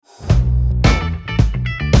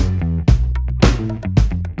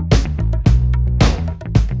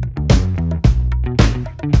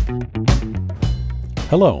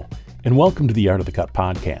Hello, and welcome to the Art of the Cut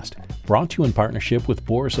podcast, brought to you in partnership with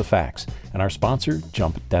Boris FX and our sponsor,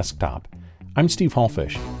 Jump Desktop. I'm Steve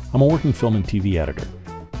Hallfish. I'm a working film and TV editor.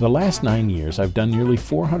 For the last 9 years, I've done nearly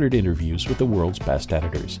 400 interviews with the world's best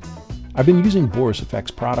editors. I've been using Boris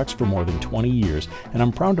FX products for more than 20 years, and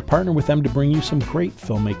I'm proud to partner with them to bring you some great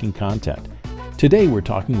filmmaking content. Today, we're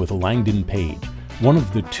talking with Langdon Page, one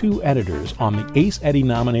of the 2 editors on the Ace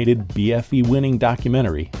Eddie-nominated BAFTA-winning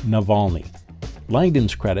documentary, Navalny.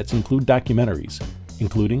 Langdon's credits include documentaries,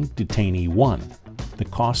 including Detainee 1, The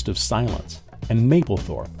Cost of Silence, and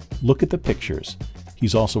Maplethorpe, Look at the Pictures.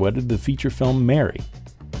 He's also edited the feature film Mary.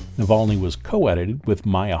 Navalny was co-edited with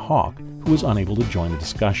Maya Hawke, who was unable to join the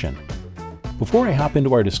discussion. Before I hop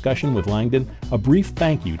into our discussion with Langdon, a brief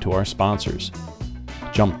thank you to our sponsors.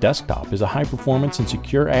 Jump Desktop is a high-performance and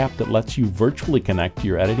secure app that lets you virtually connect to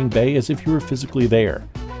your editing bay as if you were physically there.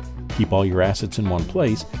 Keep all your assets in one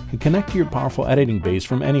place and connect to your powerful editing bays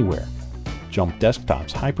from anywhere. Jump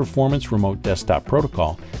Desktop's high-performance remote desktop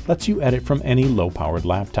protocol lets you edit from any low-powered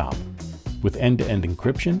laptop. With end-to-end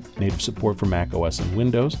encryption, native support for macOS and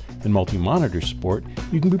Windows, and multi-monitor support,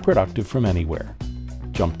 you can be productive from anywhere.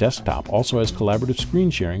 Jump Desktop also has collaborative screen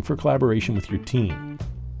sharing for collaboration with your team.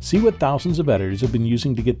 See what thousands of editors have been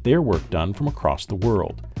using to get their work done from across the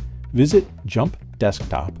world. Visit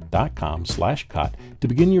jumpdesktop.com/cut to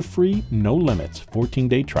begin your free, no-limits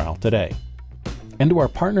 14-day trial today. And to our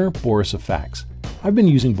partner, Boris FX. I've been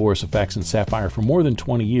using Boris FX and Sapphire for more than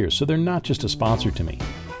 20 years, so they're not just a sponsor to me.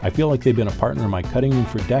 I feel like they've been a partner in my cutting room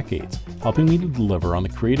for decades, helping me to deliver on the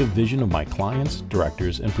creative vision of my clients,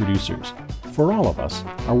 directors, and producers. For all of us,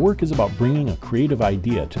 our work is about bringing a creative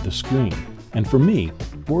idea to the screen. And for me,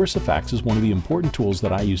 Boris FX is one of the important tools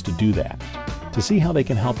that I use to do that. To see how they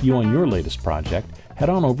can help you on your latest project, head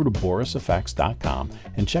on over to borisfx.com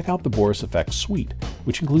and check out the Boris FX suite,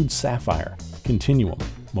 which includes Sapphire, Continuum,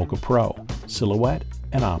 Mocha Pro, Silhouette,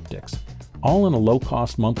 and Optics, all in a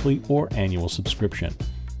low-cost monthly or annual subscription.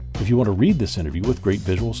 If you want to read this interview with great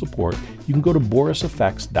visual support, you can go to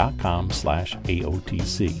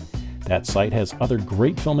borisfx.com/AOTC. That site has other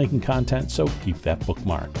great filmmaking content, so keep that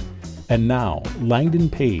bookmarked. And now, Langdon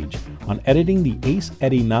Page on editing the Ace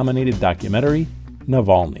Eddie-nominated documentary,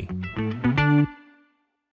 Navalny.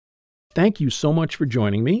 Thank you so much for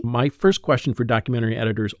joining me. My first question for documentary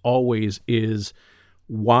editors always is,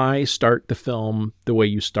 why start the film the way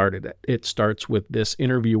you started it? It starts with this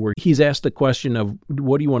interview where he's asked the question of,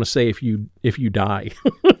 what do you want to say if you die?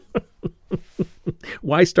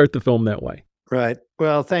 Why start the film that way? Right.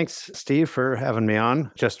 Well, thanks, Steve, for having me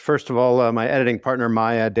on. Just first of all, my editing partner,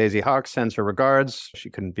 Maya Hawke, sends her regards. She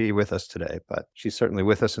couldn't be with us today, but she's certainly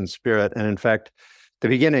with us in spirit. And in fact, the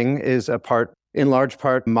beginning is in large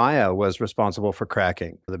part, Maya was responsible for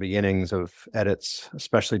cracking the beginnings of edits,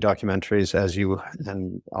 especially documentaries, as you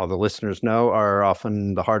and all the listeners know, are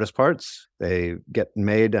often the hardest parts. They get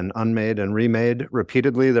made and unmade and remade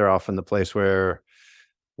repeatedly. They're often the place where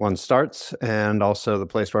one starts and also the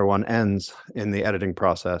place where one ends in the editing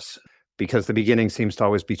process, because the beginning seems to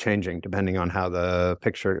always be changing depending on how the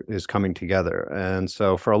picture is coming together. And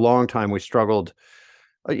so for a long time, we struggled.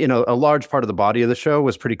 A large part of the body of the show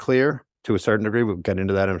was pretty clear to a certain degree. We'll get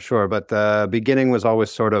into that, I'm sure. But the beginning was always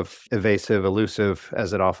sort of evasive, elusive,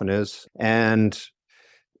 as it often is. And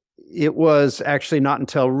it was actually not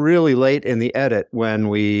until really late in the edit when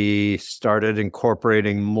we started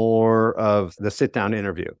incorporating more of the sit-down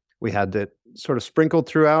interview. We had it sort of sprinkled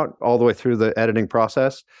throughout, all the way through the editing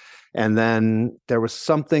process. And then there was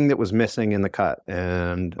something that was missing in the cut.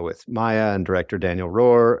 And with Maya and director Daniel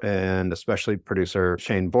Rohr, and especially producer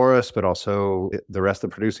Shane Boris, but also the rest of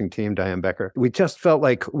the producing team, Diane Becker, we just felt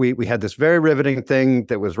like we had this very riveting thing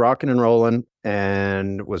that was rocking and rolling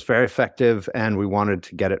and was very effective, and we wanted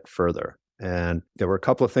to get it further. And there were a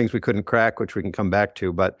couple of things we couldn't crack, which we can come back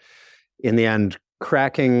to. But in the end,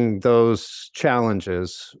 cracking those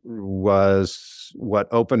challenges was what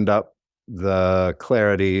opened up the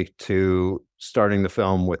clarity to starting the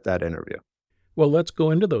film with that interview. Well, let's go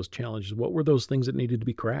into those challenges. What were those things that needed to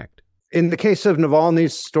be cracked? In the case of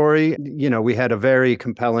Navalny's story, we had a very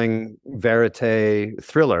compelling verite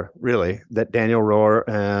thriller, really, that Daniel Rohr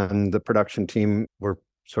and the production team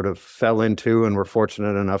fell into and were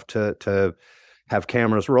fortunate enough to have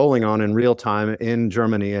cameras rolling on in real time in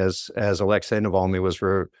Germany as Alexei Navalny was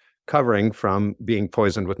recovering from being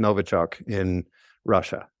poisoned with Novichok in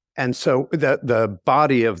Russia. And so the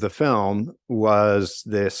body of the film was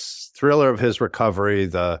this thriller of his recovery,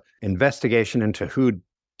 the investigation into who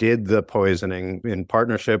did the poisoning in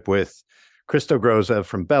partnership with Christo Grozev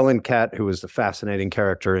from Bellingcat, who was a fascinating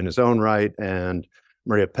character in his own right, and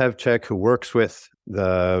Maria Pevchek, who works with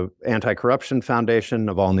the Anti-Corruption Foundation,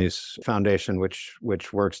 Navalny's foundation,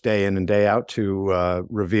 which works day in and day out to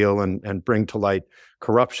reveal and bring to light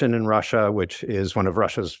corruption in Russia, which is one of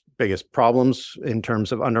Russia's biggest problems in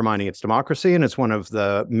terms of undermining its democracy. And it's one of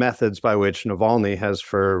the methods by which Navalny has,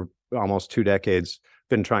 for almost 2 decades,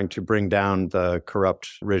 been trying to bring down the corrupt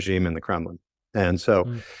regime in the Kremlin. And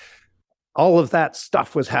so all of that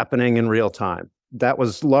stuff was happening in real time. That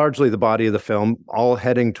was largely the body of the film, all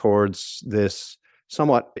heading towards this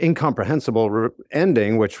somewhat incomprehensible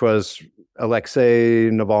ending, which was Alexei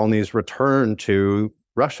Navalny's return to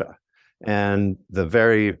Russia, and the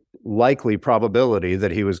very likely probability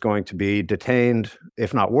that he was going to be detained,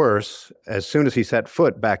 if not worse, as soon as he set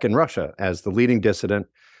foot back in Russia as the leading dissident,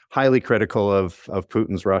 highly critical of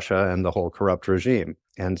Putin's Russia and the whole corrupt regime.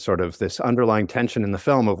 And sort of this underlying tension in the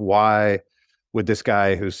film of why would this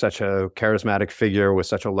guy, who's such a charismatic figure with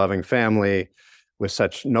such a loving family, with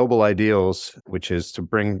such noble ideals, which is to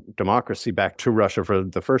bring democracy back to Russia for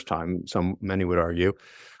the first time, so many would argue,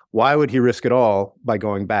 why would he risk it all by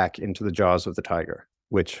going back into the jaws of the tiger,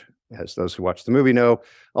 which, as those who watch the movie know,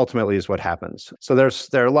 ultimately is what happens. So there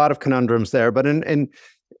are a lot of conundrums there, but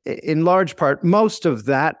in large part, most of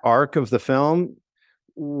that arc of the film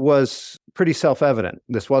was pretty self-evident.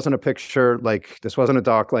 This wasn't a picture this wasn't a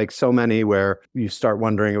doc like so many where you start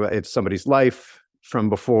wondering about it's somebody's life from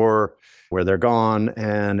before where they're gone,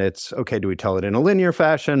 and it's, okay, do we tell it in a linear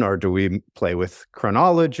fashion or do we play with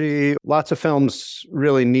chronology? Lots of films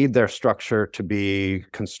really need their structure to be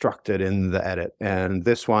constructed in the edit. And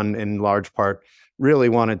this one, in large part, really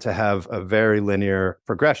wanted to have a very linear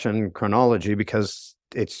progression chronology because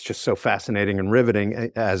it's just so fascinating and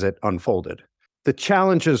riveting as it unfolded. The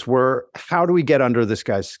challenges were, how do we get under this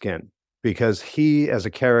guy's skin? Because he, as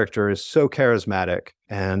a character, is so charismatic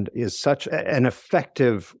and is such an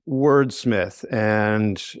effective wordsmith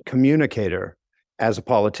and communicator as a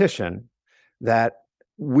politician that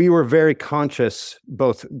we were very conscious,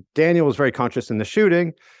 both Daniel was very conscious in the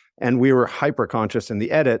shooting, and we were hyper-conscious in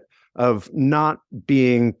the edit of not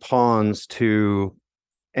being pawns to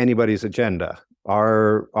anybody's agenda.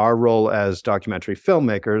 Our role as documentary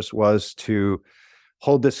filmmakers was to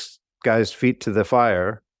hold this guy's feet to the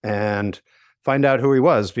fire and find out who he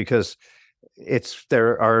was, because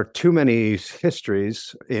there are too many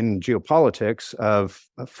histories in geopolitics of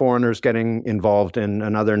foreigners getting involved in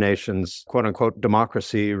another nation's quote unquote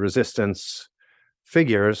democracy resistance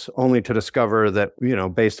figures, only to discover that,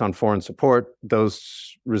 based on foreign support,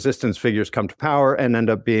 those resistance figures come to power and end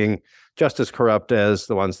up being just as corrupt as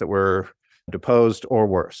the ones that were deposed or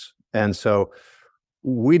worse. And so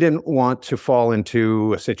we didn't want to fall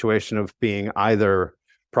into a situation of being either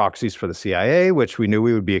proxies for the CIA, which we knew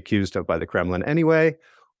we would be accused of by the Kremlin anyway,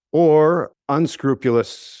 or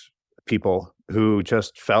unscrupulous people who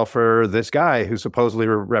just fell for this guy who supposedly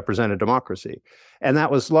represented democracy. And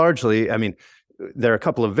that was largely, there are a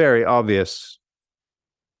couple of very obvious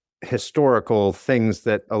historical things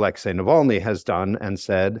that Alexei Navalny has done and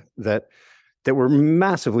said that were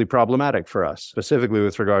massively problematic for us, specifically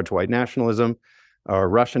with regard to white nationalism, or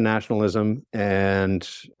Russian nationalism, and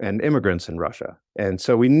immigrants in Russia. And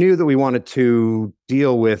so we knew that we wanted to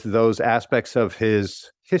deal with those aspects of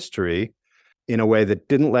his history in a way that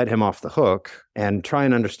didn't let him off the hook, and try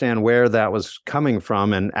and understand where that was coming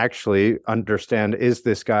from, and actually understand, is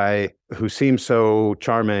this guy who seems so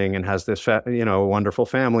charming and has this wonderful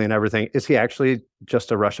family and everything, is he actually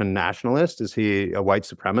just a Russian nationalist? Is he a white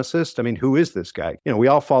supremacist? Who is this guy? We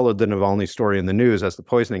all followed the Navalny story in the news as the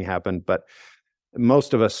poisoning happened, but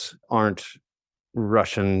most of us aren't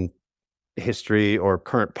Russian history or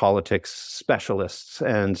current politics specialists.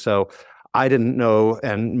 And so I didn't know,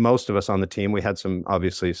 and most of us on the team, we had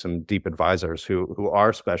obviously some deep advisors who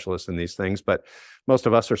are specialists in these things, but most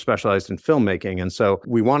of us are specialized in filmmaking. And so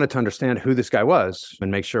we wanted to understand who this guy was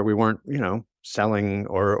and make sure we weren't, selling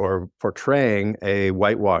or portraying a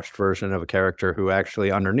whitewashed version of a character who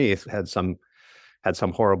actually underneath had some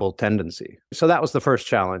horrible tendency. So that was the first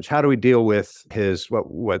challenge. How do we deal with his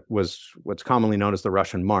what's commonly known as the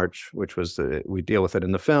Russian March, which was we deal with it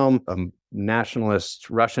in the film, a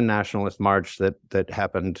Russian nationalist march that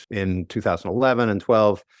happened in 2011 and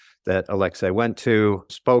 12 that Alexei went to,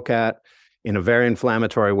 spoke at in a very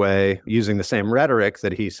inflammatory way, using the same rhetoric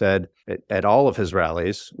that he said at all of his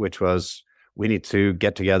rallies, which was, we need to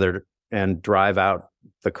get together and drive out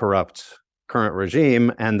the corrupt current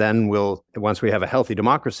regime, and then once we have a healthy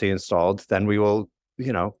democracy installed, then we will,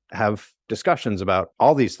 have discussions about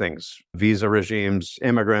all these things: visa regimes,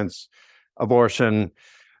 immigrants, abortion,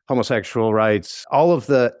 homosexual rights, all of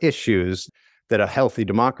the issues that a healthy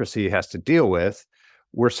democracy has to deal with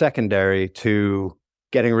were secondary to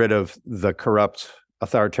getting rid of the corrupt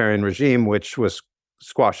authoritarian regime, which was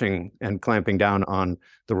squashing and clamping down on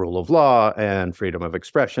the rule of law and freedom of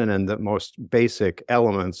expression and the most basic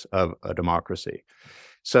elements of a democracy.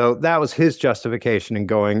 So that was his justification in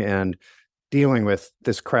going and dealing with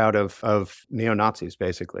this crowd of neo-Nazis,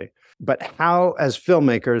 basically. But how, as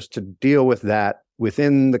filmmakers, to deal with that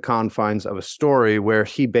within the confines of a story where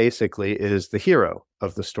he basically is the hero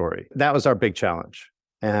of the story? That was our big challenge.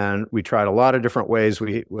 And we tried a lot of different ways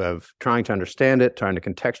of trying to understand it, trying to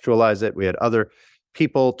contextualize it. We had other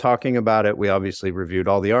people talking about it. We obviously reviewed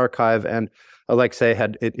all the archive, and Alexei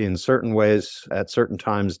had it in certain ways at certain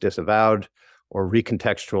times disavowed or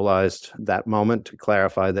recontextualized that moment to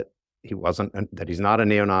clarify that he's not a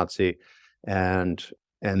neo-Nazi, and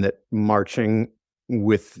that marching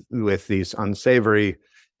with these unsavory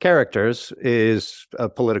characters is a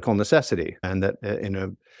political necessity, and that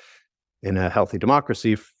in a healthy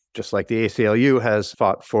democracy, just like the ACLU has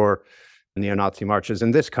fought for neo-Nazi marches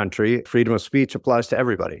in this country, freedom of speech applies to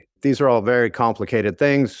everybody. These are all very complicated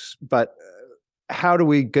things, but how do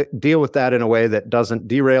we deal with that in a way that doesn't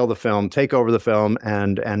derail the film, take over the film,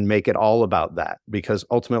 and make it all about that? Because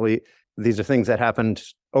ultimately, these are things that happened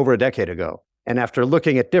over a decade ago. And after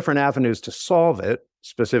looking at different avenues to solve it,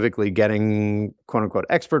 specifically getting quote unquote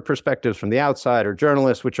expert perspectives from the outside or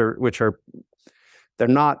journalists, which are they're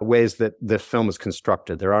not ways that this film is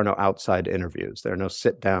constructed. There are no outside interviews. There are no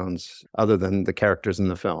sit downs other than the characters in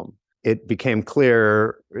the film. It became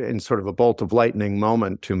clear in sort of a bolt of lightning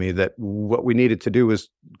moment to me that what we needed to do was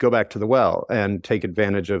go back to the well and take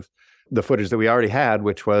advantage of the footage that we already had,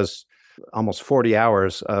 which was almost 40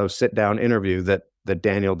 hours of sit-down interview that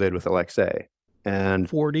Daniel did with Alexei. And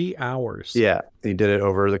 40 hours. Yeah, he did it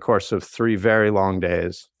over the course of 3 very long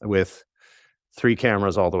days with 3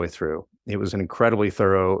 cameras all the way through. It was an incredibly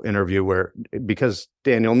thorough interview because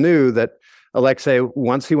Daniel knew that Alexei,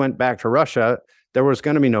 once he went back to Russia, there was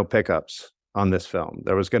going to be no pickups on this film.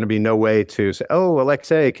 There was going to be no way to say, oh,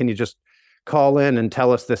 Alexei, can you just call in and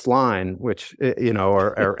tell us this line, which,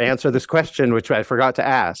 or answer this question, which I forgot to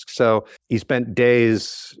ask. So he spent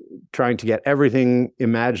days trying to get everything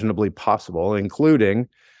imaginably possible, including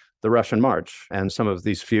the Russian March and some of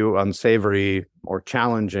these few unsavory or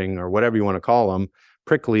challenging or whatever you want to call them,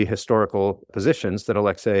 prickly historical positions that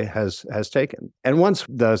Alexei has taken. And once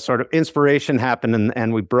the sort of inspiration happened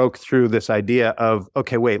and we broke through this idea of,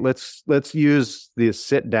 okay, wait, let's use the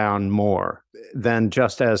sit down more than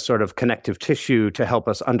just as sort of connective tissue to help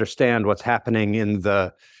us understand what's happening in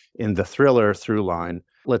the thriller through line.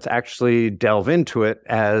 Let's actually delve into it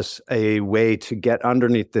as a way to get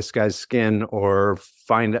underneath this guy's skin or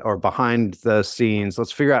behind the scenes.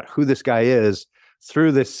 Let's figure out who this guy is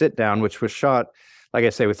through this sit down, which was shot, like I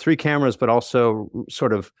say, with 3 cameras, but also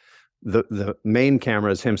sort of the main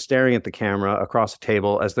camera is him staring at the camera across a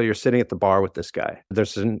table as though you're sitting at the bar with this guy.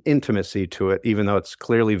 There's an intimacy to it, even though it's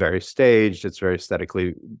clearly very staged. It's very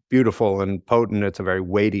aesthetically beautiful and potent. It's a very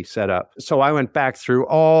weighty setup. So I went back through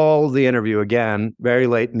all the interview again, very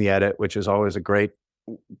late in the edit, which is always a great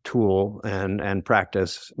tool and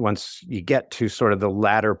practice. Once you get to sort of the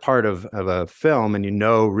latter part of a film and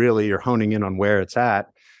really you're honing in on where it's at,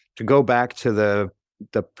 to go back to the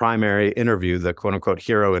primary interview, the quote unquote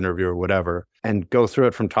hero interview or whatever, and go through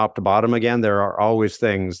it from top to bottom again, there are always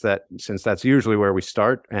things that, since that's usually where we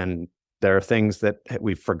start, and there are things that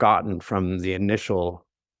we've forgotten from the initial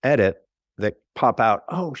edit that pop out.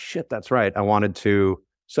 Oh shit, that's right. I wanted to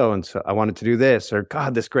so-and-so, I wanted to do this, or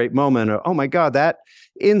God, this great moment, or oh my God, that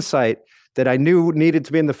insight that I knew needed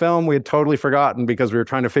to be in the film, we had totally forgotten because we were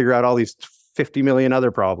trying to figure out all these 50 million other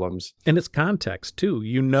problems. And it's context too.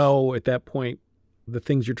 At that point, the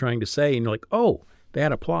things you're trying to say, and you're like, oh,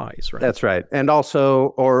 that applies, right? That's right. And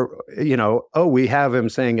also, we have him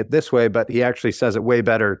saying it this way, but he actually says it way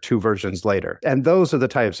better 2 versions later. And those are the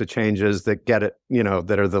types of changes that get it,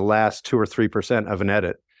 that are the last 2 or 3% of an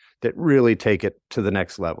edit that really take it to the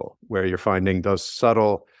next level, where you're finding those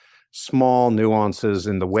subtle, small nuances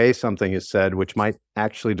in the way something is said, which might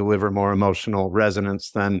actually deliver more emotional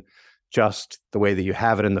resonance than just the way that you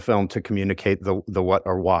have it in the film to communicate the what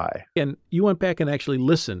or why. And you went back and actually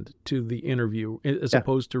listened to the interview as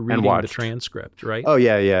opposed to reading the transcript, right? Oh,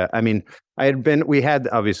 yeah. I mean, we had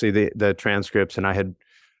obviously the transcripts, and I had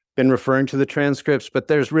been referring to the transcripts, but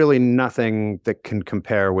there's really nothing that can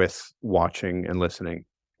compare with watching and listening.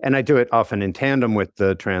 And I do it often in tandem with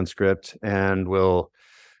the transcript, and will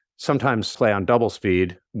sometimes play on double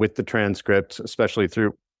speed with the transcript, especially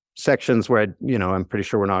through sections where I'm pretty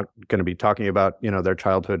sure we're not going to be talking about, their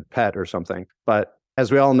childhood pet or something. But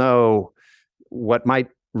as we all know, what might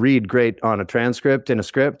read great on a transcript in a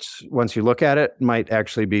script, once you look at it, might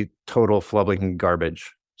actually be total flubbing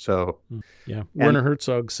garbage. So, yeah. Werner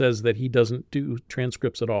Herzog says that he doesn't do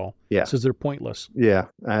transcripts at all. Yeah. Says they're pointless. Yeah.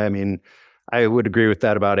 I mean, I would agree with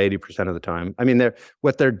that about 80% of the time. I mean,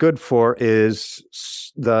 what they're good for is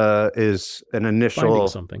an initial finding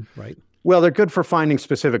something, right? Well, they're good for finding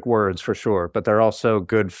specific words for sure, but they're also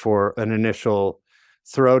good for an initial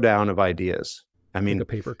throwdown of ideas. I mean, like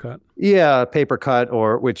a paper cut. Yeah, paper cut,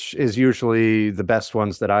 or which is usually the best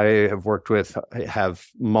ones that I have worked with have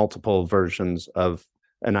multiple versions of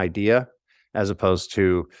an idea, as opposed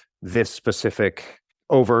to this specific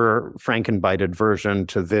over Frankenbited version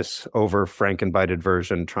to this over Frankenbited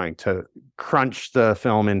version, trying to crunch the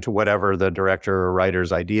film into whatever the director or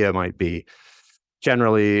writer's idea might be.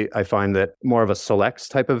 Generally, I find that more of a selects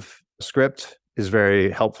type of script is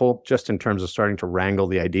very helpful, just in terms of starting to wrangle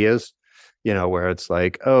the ideas, where it's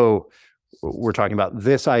like, oh, we're talking about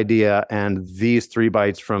this idea and these 3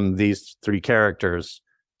 bites from these 3 characters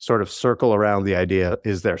sort of circle around the idea.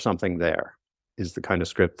 Is there something there? Is the kind of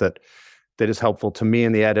script that is helpful to me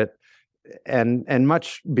in the edit. And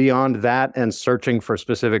much beyond that and searching for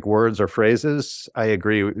specific words or phrases, I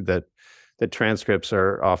agree that transcripts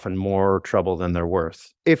are often more trouble than they're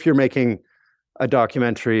worth. If you're making a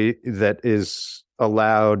documentary that is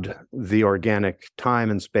allowed the organic time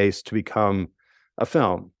and space to become a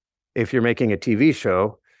film, if you're making a TV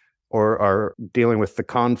show or are dealing with the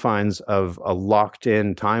confines of a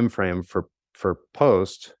locked-in time frame for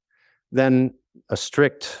post, then a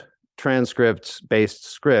strict transcript-based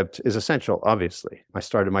script is essential, obviously. I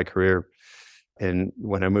started my career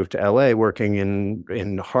when I moved to LA working in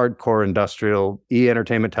hardcore industrial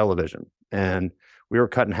entertainment television. And we were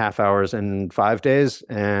cutting half hours in 5 days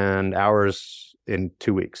and hours in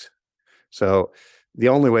 2 weeks. So the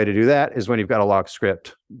only way to do that is when you've got a locked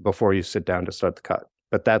script before you sit down to start the cut.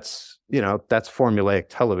 But that's formulaic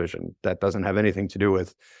television. That doesn't have anything to do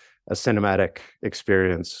with a cinematic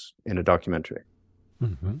experience in a documentary.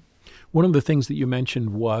 Mm-hmm. One of the things that you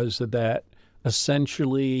mentioned was that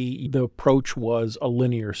essentially the approach was a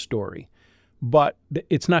linear story, but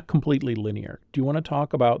it's not completely linear. Do you want to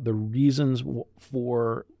talk about the reasons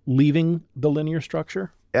for leaving the linear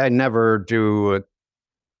structure? I never do a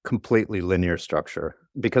completely linear structure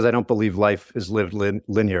because I don't believe life is lived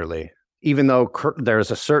linearly. Even though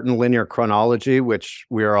there's a certain linear chronology, which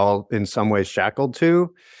we are all in some ways shackled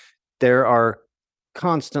to, there are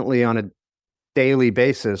constantly on a daily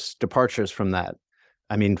basis departures from that.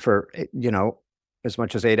 I mean, for, as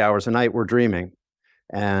much as 8 hours a night, we're dreaming.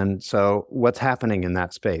 And so what's happening in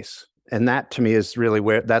that space? And that to me is really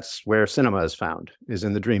that's where cinema is found, is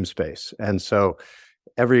in the dream space. And so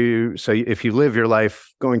if you live your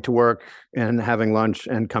life going to work and having lunch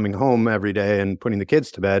and coming home every day and putting the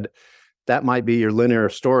kids to bed, that might be your linear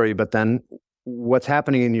story. But then what's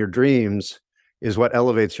happening in your dreams is what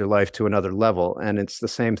elevates your life to another level. And it's the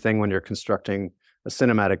same thing when you're constructing a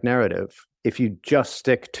cinematic narrative. If you just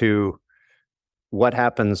stick to what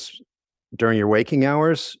happens during your waking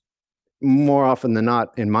hours, more often than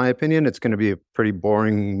not, in my opinion, it's going to be a pretty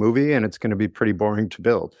boring movie and it's going to be pretty boring to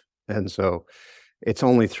build. And so it's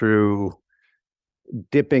only through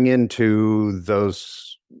dipping into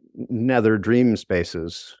those nether dream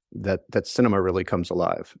spaces that cinema really comes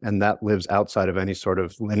alive. And that lives outside of any sort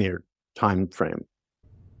of linear time frame.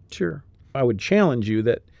 Sure. I would challenge you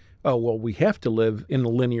that, we have to live in a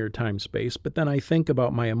linear time space, but then I think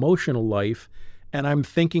about my emotional life and I'm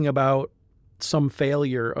thinking about some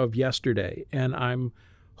failure of yesterday and I'm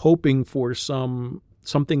hoping for something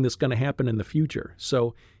that's going to happen in the future.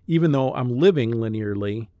 So even though I'm living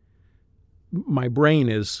linearly, my brain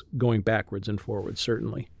is going backwards and forwards,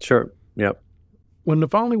 certainly. Sure. Yep. When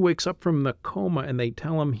Navalny wakes up from the coma and they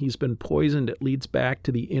tell him he's been poisoned, it leads back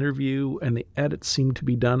to the interview, and the edits seem to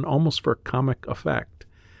be done almost for comic effect.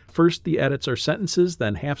 First, the edits are sentences,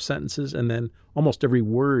 then half sentences, and then almost every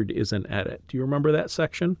word is an edit. Do you remember that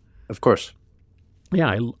section? Of course.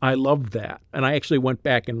 Yeah, I loved that. And I actually went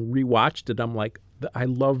back and rewatched it. I'm like, I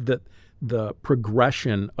love that the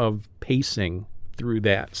progression of pacing through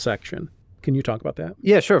that section. Can you talk about that?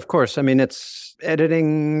 Yeah, sure, of course. I mean,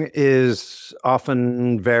 editing is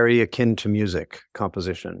often very akin to music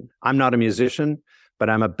composition. I'm not a musician, but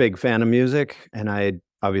I'm a big fan of music, and I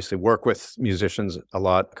obviously work with musicians a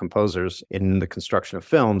lot, composers in the construction of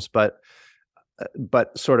films, but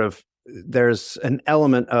sort of there's an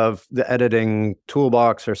element of the editing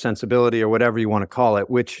toolbox or sensibility or whatever you want to call it,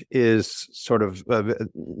 which is sort of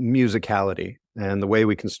musicality, and the way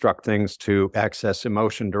we construct things to access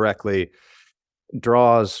emotion directly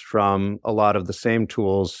draws from a lot of the same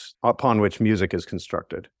tools upon which music is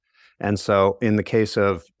constructed. And so in the case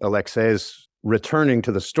of Alexei's returning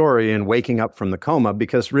to the story and waking up from the coma,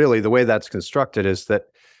 because really the way that's constructed is that,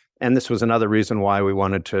 and this was another reason why we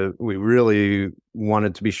really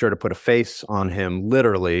wanted to be sure to put a face on him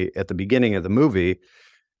literally at the beginning of the movie,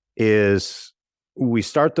 is we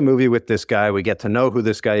start the movie with this guy, we get to know who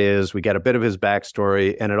this guy is, we get a bit of his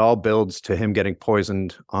backstory, and it all builds to him getting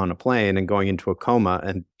poisoned on a plane and going into a coma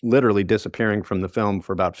and literally disappearing from the film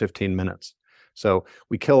for about 15 minutes. So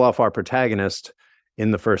we kill off our protagonist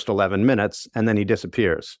in the first 11 minutes, and then he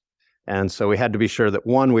disappears. And so we had to be sure that,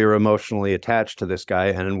 one, we were emotionally attached to this guy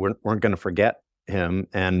and weren't going to forget him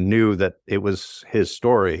and knew that it was his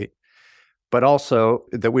story, but also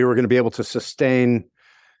that we were going to be able to sustain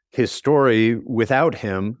his story without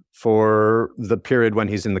him for the period when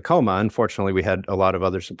he's in the coma. Unfortunately, we had a lot of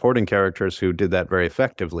other supporting characters who did that very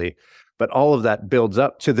effectively. But all of that builds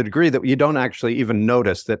up to the degree that you don't actually even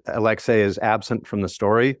notice that Alexei is absent from the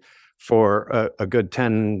story for a good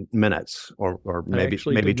 10 minutes or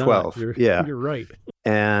maybe 12. You're right.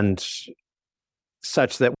 And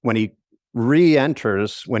such that when he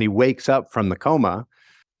re-enters, when he wakes up from the coma,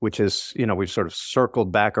 which is, we've sort of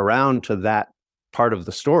circled back around to that part of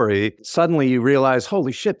the story, suddenly you realize,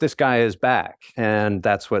 holy shit, this guy is back. And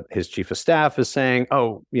that's what his chief of staff is saying.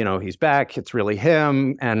 Oh, he's back. It's really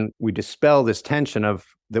him. And we dispel this tension of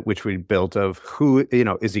that, which we built of who,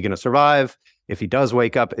 is he going to survive? If he does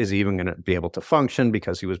wake up, is he even going to be able to function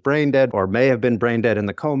because he was brain dead or may have been brain dead in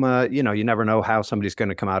the coma? You never know how somebody's going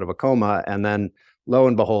to come out of a coma. And then lo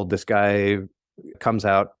and behold, this guy comes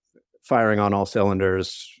out firing on all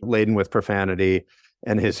cylinders, laden with profanity,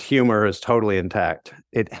 and his humor is totally intact.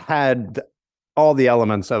 It had all the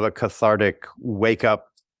elements of a cathartic wake up,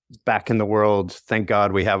 back in the world. Thank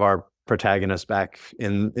God we have our protagonist back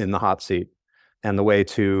in the hot seat. And the way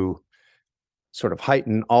to sort of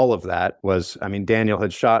heighten all of that was, Daniel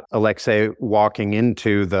had shot Alexei walking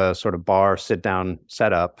into the sort of bar sit-down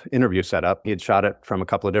interview setup. He had shot it from a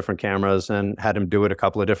couple of different cameras and had him do it a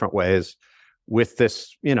couple of different ways with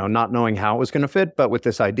this, not knowing how it was going to fit, but with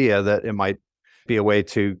this idea that it might be a way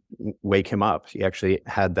to wake him up. He actually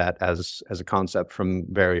had that as a concept from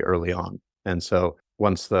very early on. And so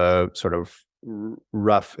once the sort of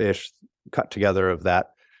rough-ish cut together of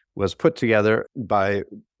that was put together by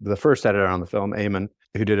the first editor on the film, Eamon,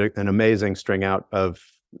 who did an amazing string out of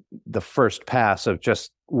the first pass of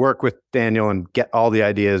just work with Daniel and get all the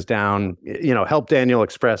ideas down, help Daniel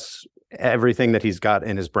express everything that he's got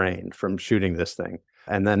in his brain from shooting this thing.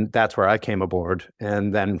 And then that's where I came aboard.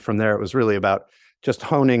 And then from there, it was really about just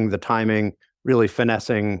honing the timing, really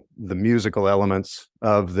finessing the musical elements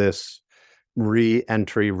of this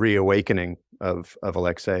re-entry, reawakening of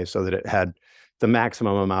Alexei so that it had the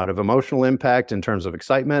maximum amount of emotional impact in terms of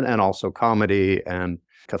excitement and also comedy and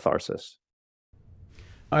catharsis.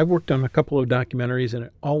 I've worked on a couple of documentaries, and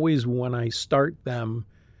always when I start them,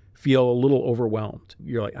 feel a little overwhelmed.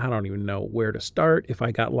 You're like, I don't even know where to start. If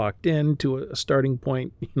I got locked into a starting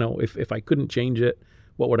point, if I couldn't change it,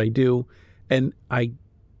 what would I do? And I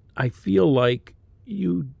feel like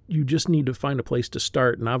you just need to find a place to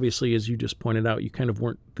start. And obviously, as you just pointed out, you kind of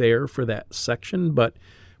weren't there for that section. But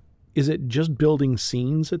is it just building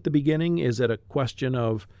scenes at the beginning? Is it a question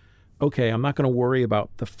of, okay, I'm not going to worry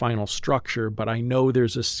about the final structure, but I know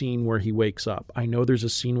there's a scene where he wakes up. I know there's a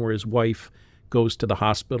scene where his wife goes to the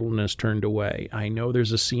hospital and is turned away. I know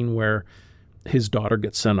there's a scene where his daughter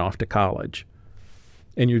gets sent off to college.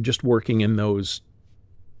 And you're just working in those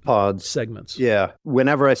pods, segments. Yeah.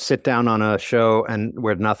 Whenever I sit down on a show and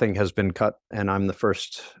where nothing has been cut and I'm the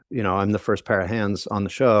first pair of hands on the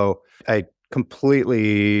show, I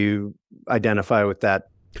completely identify with that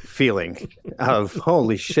feeling of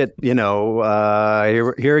holy shit,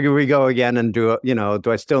 here we go again. And do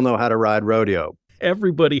I still know how to ride rodeo?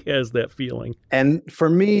 Everybody has that feeling. And for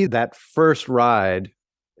me, that first ride,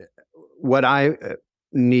 what I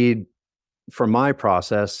need for my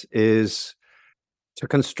process is to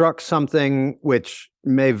construct something which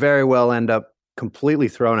may very well end up completely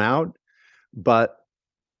thrown out, but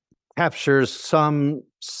captures some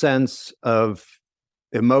sense of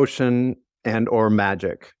emotion and or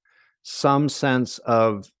magic, some sense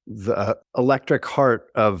of the electric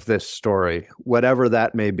heart of this story, whatever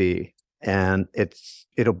that may be. And it's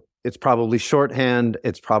probably shorthand,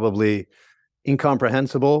 it's probably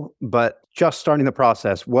incomprehensible, but just starting the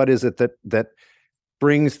process, what is it that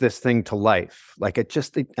brings this thing to life? Like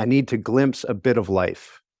I need to glimpse a bit of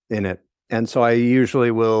life in it. And so I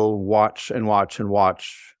usually will watch and watch and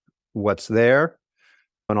watch what's there,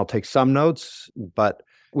 and I'll take some notes, but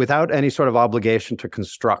without any sort of obligation to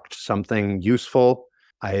construct something useful.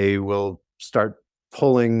 I will start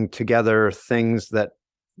pulling together things that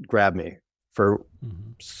grabbed me for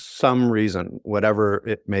some reason, whatever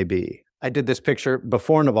it may be. I did this picture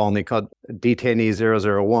before Navalny called Detainee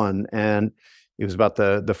 001, and it was about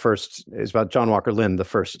about John Walker Lindh, the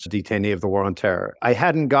first detainee of the War on Terror. I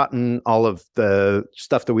hadn't gotten all of the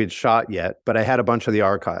stuff that we'd shot yet, but I had a bunch of the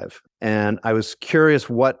archive. And I was curious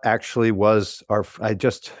what actually was I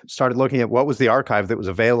just started looking at what was the archive that was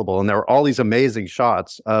available. And there were all these amazing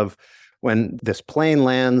shots of when this plane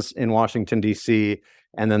lands in Washington, D.C.,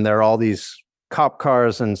 and then there are all these cop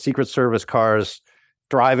cars and Secret Service cars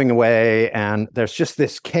driving away, and there's just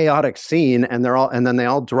this chaotic scene, and then they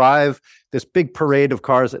all drive. This big parade of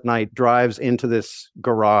cars at night drives into this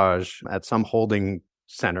garage at some holding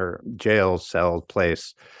center, jail cell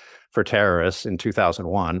place for terrorists in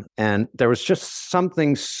 2001. And there was just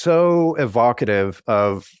something so evocative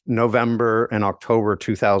of November and October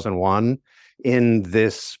 2001 in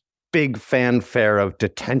this big fanfare of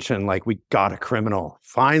detention, like, we got a criminal.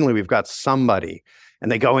 Finally, we've got somebody.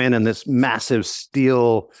 And they go in, and this massive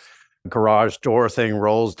steel garage door thing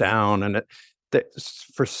rolls down. And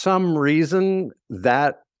for some reason,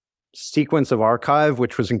 that sequence of archive,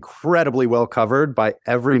 which was incredibly well covered by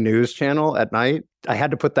every news channel at night, I had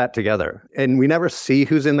to put that together. And we never see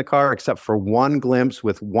who's in the car except for one glimpse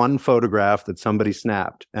with one photograph that somebody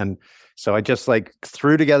snapped. And so I just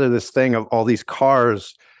threw together this thing of all these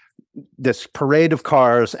cars, this parade of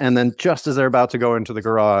cars. And then just as they're about to go into the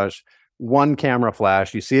garage, one camera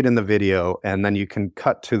flash, you see it in the video, and then you can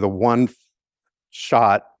cut to the one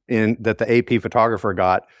shot that the AP photographer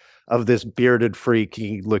got of this bearded,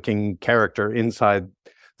 freaky looking character inside,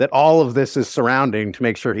 that all of this is surrounding to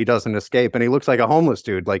make sure he doesn't escape. And he looks like a homeless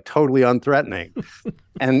dude, totally unthreatening.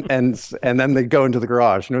 and then they go into the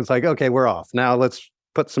garage, and it's like, okay, we're off. Now let's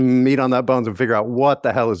put some meat on that bones and figure out what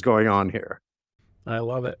the hell is going on here. I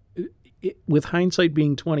love it. With hindsight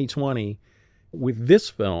being 2020, with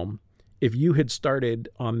this film, if you had started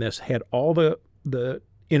on this, had all the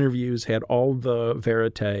interviews, had all the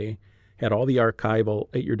verite, had all the archival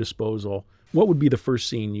at your disposal, what would be the first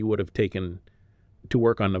scene you would have taken to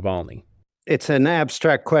work on Navalny? It's an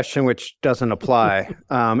abstract question which doesn't apply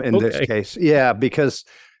in this case. Yeah, because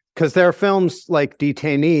there are films like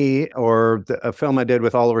Detainee, or a film I did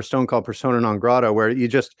with Oliver Stone called Persona Non Grata, where you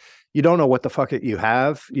don't know what the fuck you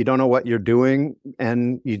have, you don't know what you're doing,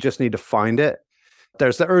 and you just need to find it.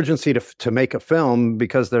 There's the urgency to make a film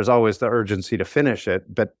because there's always the urgency to finish it,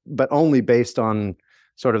 but only based on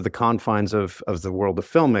sort of the confines of the world of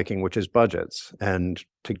filmmaking, which is budgets and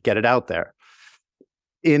to get it out there.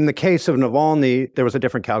 In the case of Navalny, there was a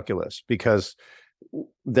different calculus because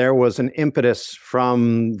there was an impetus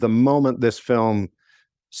from the moment this film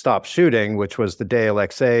stopped shooting, which was the day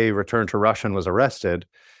Alexei returned to Russia and was arrested.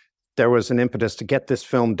 There was an impetus to get this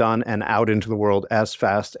film done and out into the world as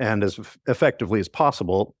fast and as effectively as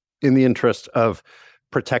possible in the interest of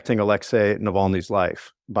protecting Alexei Navalny's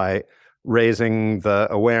life by raising the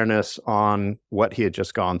awareness on what he had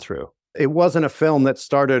just gone through. It wasn't a film that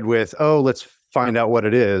started with, oh, let's find out what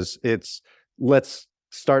it is. It's let's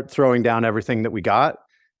start throwing down everything that we got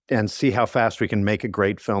and see how fast we can make a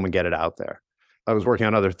great film and get it out there. I was working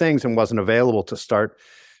on other things and wasn't available to start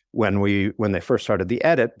when they first started the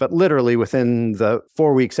edit, but literally within the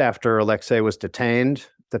 4 weeks after Alexei was detained,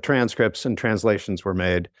 the transcripts and translations were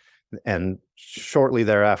made. And shortly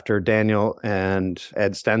thereafter, Daniel and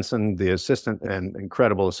Ed Stenson, the assistant and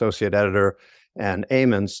incredible associate editor, and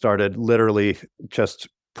Eamon started literally just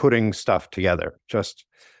putting stuff together, just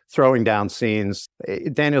throwing down scenes.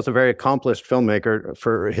 Daniel's a very accomplished filmmaker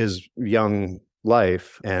for his young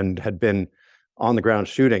life and had been on the ground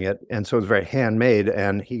shooting it. And so it was very handmade,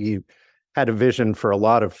 and he had a vision for a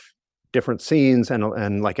lot of different scenes.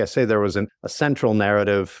 And like I say, there was a central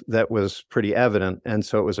narrative that was pretty evident. And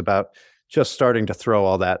so it was about just starting to throw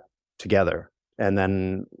all that together. And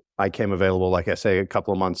then I came available, like I say, a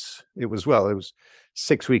couple of months. It was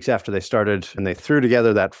 6 weeks after they started, and they threw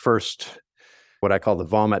together that first, what I call the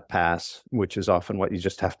vomit pass, which is often what you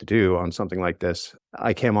just have to do on something like this.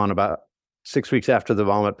 I came on about 6 weeks after the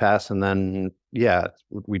vomit pass, and then,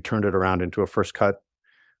 we turned it around into a first cut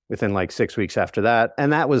within 6 weeks after that.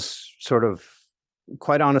 And that was sort of,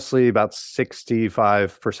 quite honestly, about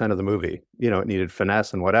 65% of the movie. It needed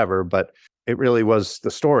finesse and whatever, but it really was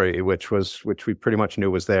the story, which we pretty much knew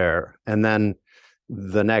was there. And then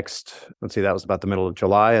the next, that was about the middle of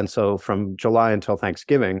July. And so from July until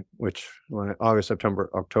Thanksgiving, August, September,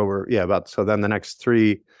 October, so then the next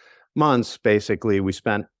 3 months, basically, we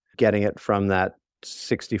spent getting it from that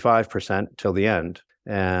 65% till the end.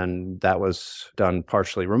 And that was done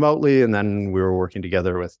partially remotely. And then we were working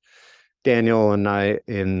together with Daniel and I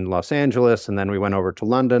in Los Angeles. And then we went over to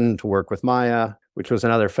London to work with Maya. which was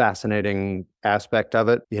another fascinating aspect of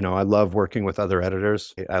it. I love working with other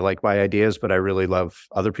editors. I like my ideas, but I really love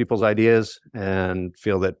other people's ideas and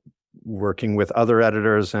feel that working with other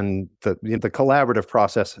editors and the collaborative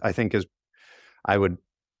process, I think I would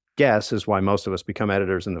guess is why most of us become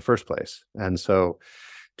editors in the first place. And so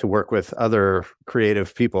to work with other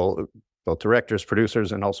creative people, both directors,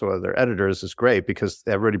 producers, and also other editors is great because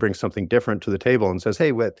everybody brings something different to the table and says,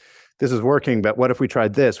 hey, this is working, but what if we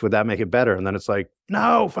tried this? Would that make it better? And then it's like,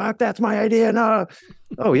 no, fuck, that's my idea. No.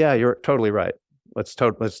 Oh yeah, you're totally right. Let's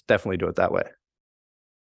definitely do it that way.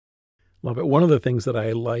 Love it. One of the things that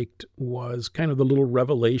I liked was kind of the little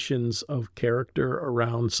revelations of character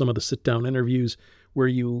around some of the sit-down interviews where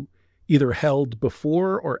you either held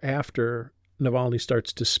before or after Navalny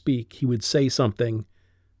starts to speak, he would say something,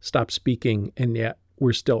 stop speaking, and yet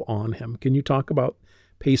we're still on him. Can you talk about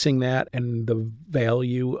pacing that and the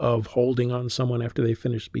value of holding on someone after they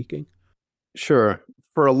finish speaking? Sure.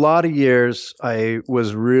 For a lot of years, I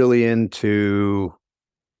was really into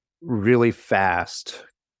really fast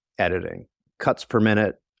editing, cuts per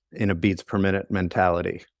minute in a beats per minute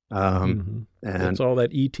mentality. And it's all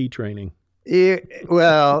that ET training.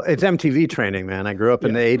 Well, it's MTV training, man. I grew up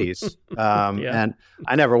in the 80s. And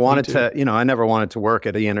I never wanted to work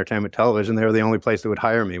at Entertainment Television. They were the only place that would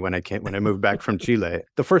hire me when I moved back from Chile.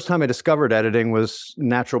 The first time I discovered editing was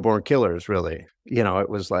Natural Born Killers, really. It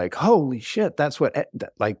was like, holy shit, that's where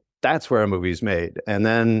a movie's made. And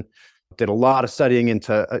then did a lot of studying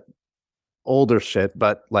into older shit,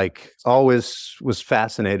 but always was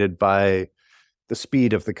fascinated by the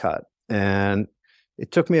speed of the cut. And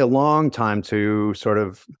it took me a long time to sort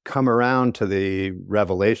of come around to the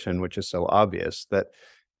revelation, which is so obvious that,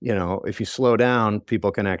 if you slow down,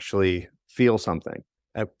 people can actually feel something.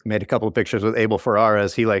 I made a couple of pictures with Abel Ferrara,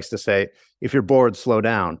 as he likes to say, if you're bored, slow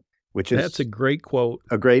down, that's a great quote.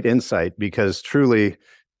 A great insight, because truly,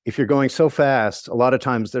 if you're going so fast, a lot of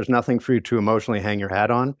times there's nothing for you to emotionally hang your hat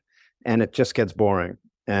on, and it just gets boring.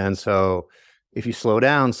 And so if you slow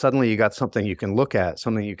down, suddenly you got something you can look at,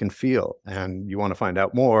 something you can feel, and you want to find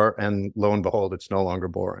out more. And lo and behold, it's no longer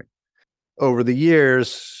boring. Over the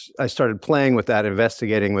years, I started playing with that,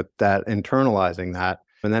 investigating with that, internalizing that.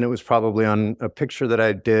 And then it was probably on a picture that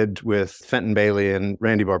I did with Fenton Bailey and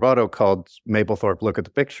Randy Barbato called Maplethorpe, Look at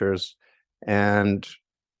the Pictures. And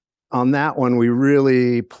on that one, we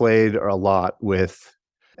really played a lot with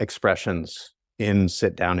expressions in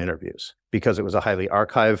sit-down interviews because it was a highly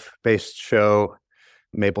archive-based show.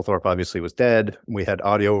 Maplethorpe obviously was dead. We had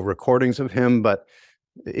audio recordings of him, but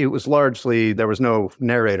it was largely, there was no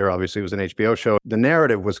narrator. Obviously, it was an HBO show. The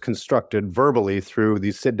narrative was constructed verbally through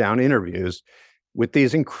these sit-down interviews with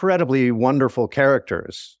these incredibly wonderful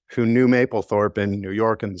characters who knew Maplethorpe in New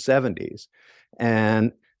York in the 70s.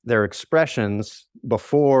 And their expressions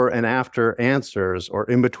before and after answers or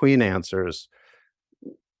in between answers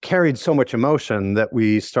carried so much emotion that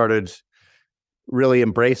we started really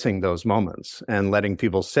embracing those moments and letting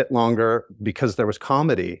people sit longer because there was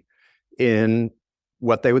comedy in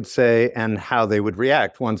what they would say and how they would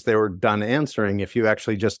react once they were done answering, if you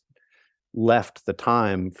actually just left the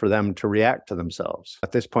time for them to react to themselves.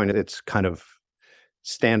 At this point, it's kind of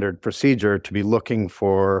standard procedure to be looking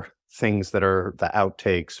for things that are the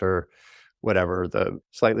outtakes or whatever, the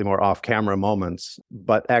slightly more off-camera moments,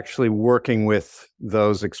 but actually working with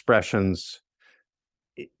those expressions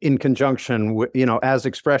in conjunction with, as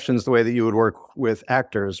expressions, the way that you would work with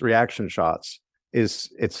actors' reaction shots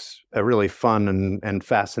it's a really fun and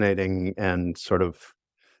fascinating and sort of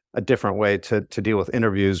a different way to deal with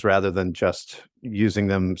interviews rather than just using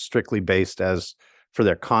them strictly based as for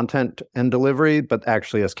their content and delivery, but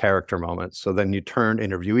actually as character moments. So then you turn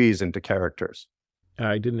interviewees into characters.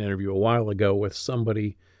 I did an interview a while ago with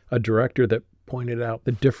somebody, a director, that pointed out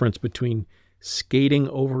the difference between skating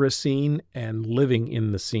over a scene and living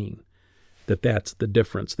in the scene. That's the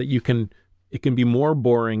difference. That it can be more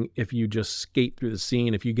boring if you just skate through the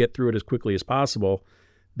scene, if you get through it as quickly as possible,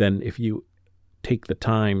 than if you take the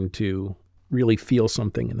time to really feel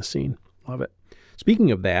something in the scene. Love it.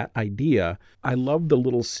 Speaking of that idea, I love the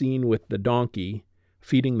little scene with the donkey,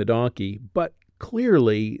 feeding the donkey, but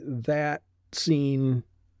clearly that scene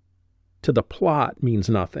to the plot means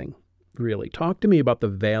nothing, really. Talk to me about the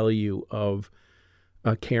value of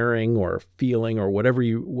caring or feeling or whatever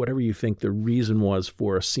you think the reason was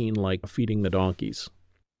for a scene like feeding the donkeys.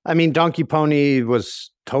 I mean, Donkey Pony was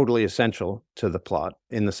totally essential to the plot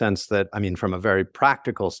in the sense that, from a very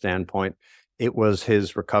practical standpoint, it was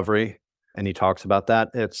his recovery. And he talks about that.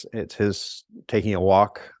 It's his taking a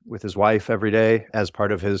walk with his wife every day as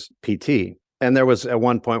part of his PT. And there was, at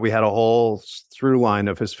one point, we had a whole through line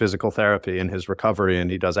of his physical therapy and his recovery,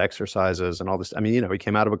 and he does exercises and all this. I mean, he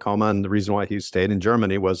came out of a coma, and the reason why he stayed in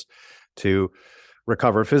Germany was to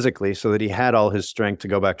recover physically so that he had all his strength to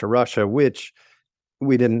go back to Russia, which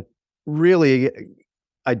we didn't really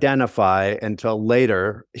identify until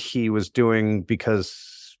later he was doing, because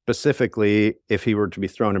specifically, if he were to be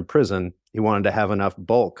thrown in prison, he wanted to have enough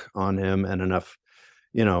bulk on him and enough,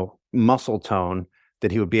 muscle tone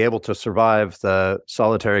that he would be able to survive the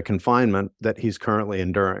solitary confinement that he's currently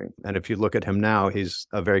enduring. And if you look at him now, he's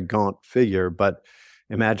a very gaunt figure, but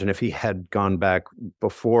imagine if he had gone back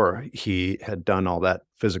before he had done all that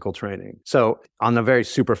physical training. So on a very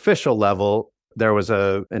superficial level, there was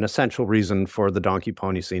an essential reason for the donkey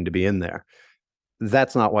pony scene to be in there.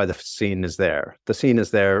 That's not why the scene is there. The scene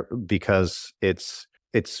is there because it's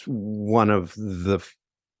one of the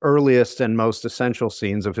earliest and most essential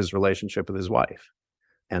scenes of his relationship with his wife.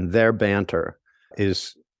 And their banter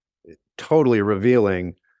is totally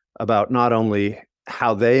revealing about not only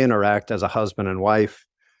how they interact as a husband and wife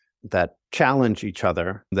that challenge each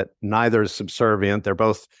other, that neither is subservient. They're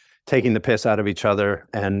both taking the piss out of each other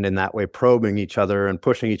and in that way probing each other and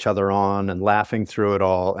pushing each other on and laughing through it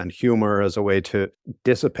all, and humor as a way to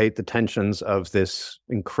dissipate the tensions of this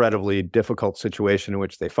incredibly difficult situation in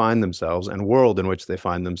which they find themselves and world in which they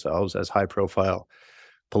find themselves as high-profile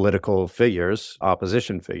political figures,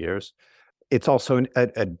 opposition figures. It's also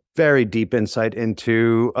a very deep insight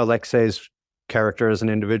into Alexei's character as an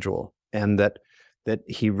individual, and that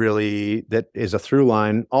is a through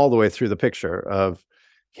line all the way through the picture of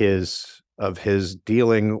his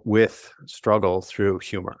dealing with struggle through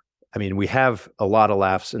humor. I mean, we have a lot of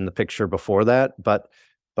laughs in the picture before that, but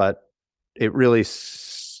it really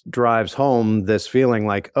drives home this feeling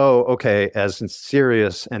like, oh, okay, as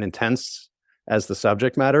serious and intense as the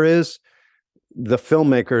subject matter is, the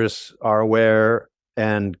filmmakers are aware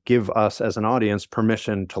and give us as an audience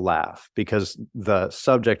permission to laugh, because the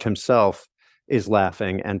subject himself is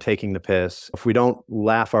laughing and taking the piss. If we don't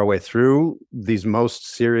laugh our way through these most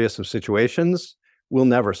serious of situations, we'll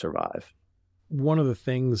never survive. One of the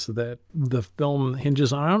things that the film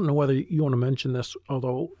hinges on, I don't know whether you want to mention this,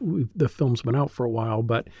 although the film's been out for a while,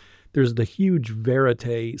 but there's the huge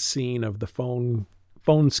verite scene of the phone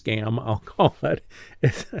scam, I'll call it,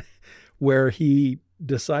 where he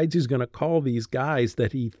decides he's going to call these guys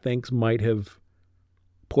that he thinks might have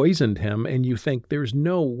poisoned him. And you think there's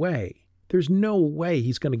no way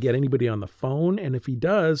he's going to get anybody on the phone. And if he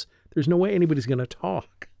does, there's no way anybody's going to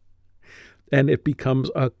talk. And it becomes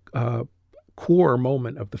a core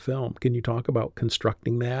moment of the film. Can you talk about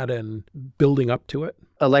constructing that and building up to it?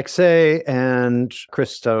 Alexei and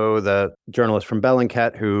Christo, the journalist from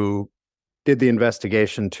Bellingcat, who did the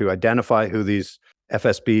investigation to identify who these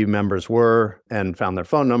FSB members were and found their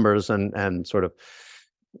phone numbers and sort of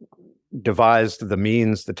devised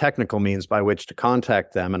the technical means by which to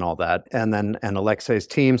contact them and all that. And Alexei's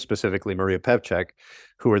team, specifically Maria Pevchek,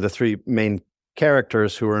 who were the three main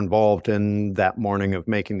characters who were involved in that morning of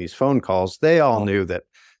making these phone calls, they all knew that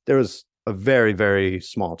there was a very, very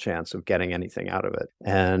small chance of getting anything out of it.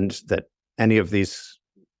 And that any of these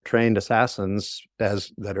trained assassins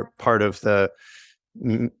that are part of the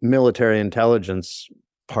military intelligence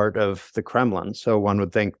part of the Kremlin. So one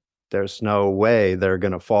would think there's no way they're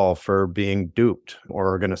going to fall for being duped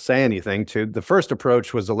or going to say anything to. The first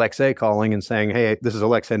approach was Alexei calling and saying, "Hey, this is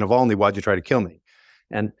Alexei Navalny. Why'd you try to kill me?"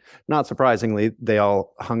 And not surprisingly, they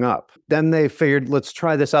all hung up. Then they figured, let's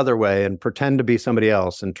try this other way and pretend to be somebody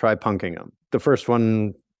else and try punking him. The first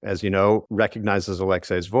one, as you know, recognizes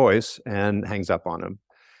Alexei's voice and hangs up on him.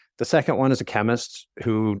 The second one is a chemist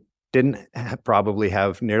who didn't probably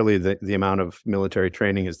have nearly the amount of military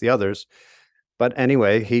training as the others. But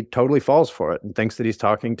anyway, he totally falls for it and thinks that he's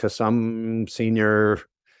talking to some senior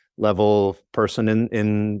level person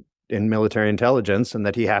in military intelligence and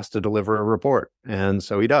that he has to deliver a report. And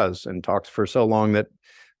so he does, and talks for so long that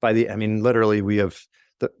literally we have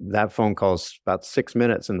that phone call's about 6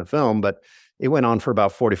 minutes in the film, but it went on for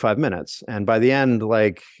about 45 minutes. And by the end,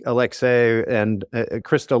 like Alexei and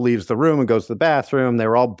Christo leaves the room and goes to the bathroom. They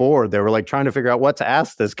were all bored. They were like trying to figure out what to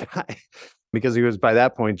ask this guy because he was by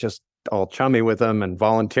that point just all chummy with him and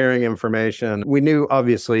volunteering information. We knew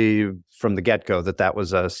obviously from the get-go that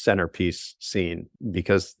was a centerpiece scene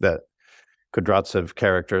because the Kudryavtsev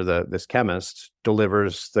character, this chemist,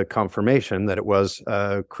 delivers the confirmation that it was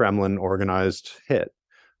a Kremlin organized hit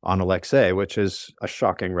on Alexei, which is a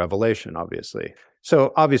shocking revelation, obviously.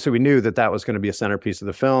 So obviously we knew that was going to be a centerpiece of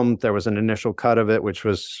the film. There was an initial cut of it, which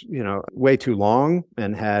was, way too long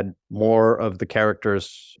and had more of the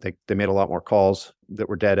characters. They made a lot more calls that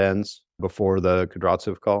were dead ends before the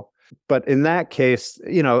Kudryavtsev call. But in that case,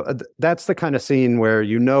 that's the kind of scene where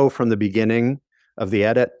from the beginning of the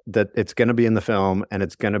edit that it's going to be in the film and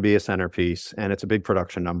it's going to be a centerpiece and it's a big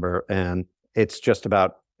production number. And it's just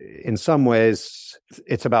about, in some ways,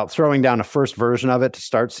 it's about throwing down a first version of it to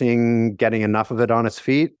start getting enough of it on its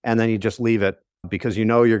feet. And then you just leave it because you're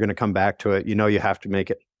going to come back to it. You have to make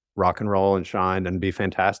it rock and roll and shine and be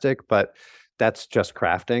fantastic. But that's just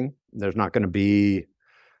crafting. There's not going to be,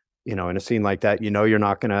 in a scene like that, you're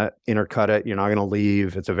not going to intercut it. You're not going to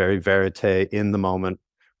leave. It's a very verite, in the moment,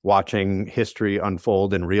 watching history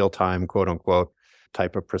unfold in real time, quote unquote,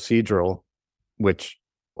 type of procedural, which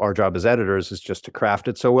our job as editors is just to craft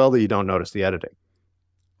it so well that you don't notice the editing.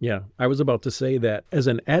 Yeah, I was about to say that as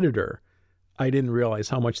an editor, I didn't realize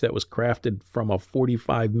how much that was crafted from a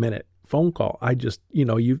 45-minute phone call. I just,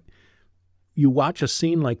 you watch a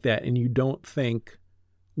scene like that and you don't think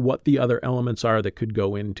what the other elements are that could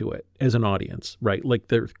go into it as an audience, right? Like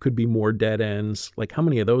there could be more dead ends. Like how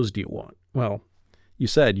many of those do you want? Well, you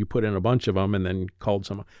said you put in a bunch of them and then called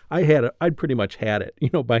some. I'd pretty much had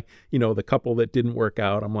it, by, the couple that didn't work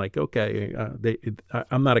out. I'm like, okay,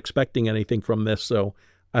 I'm not expecting anything from this, so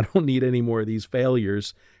I don't need any more of these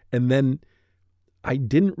failures. And then I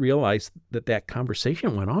didn't realize that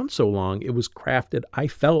conversation went on so long. It was crafted. I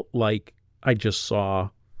felt like I just saw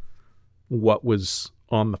what was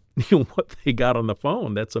on the, what they got on the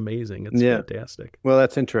phone. That's amazing. It's fantastic. Well,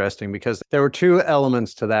 that's interesting because there were two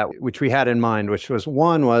elements to that which we had in mind, which was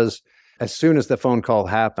one was as soon as the phone call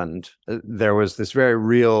happened, there was this very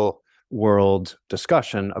real world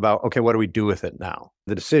discussion about, okay, what do we do with it now?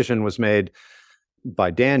 The decision was made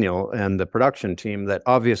by Daniel and the production team that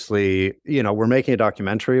obviously, we're making a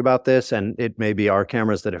documentary about this and it may be our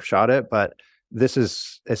cameras that have shot it, but this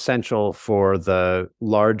is essential for the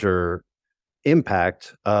larger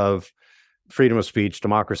impact of freedom of speech,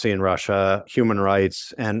 democracy in Russia, human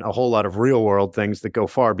rights, and a whole lot of real world things that go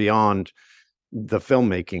far beyond the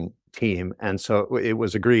filmmaking team. And so it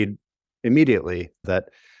was agreed immediately that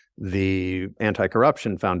the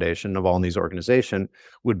Anti-Corruption Foundation, Navalny's organization,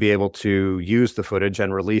 would be able to use the footage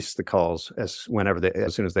and release the calls as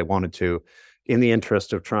soon as they wanted to, in the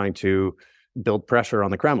interest of trying to build pressure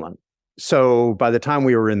on the Kremlin. So by the time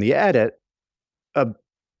we were in the edit, a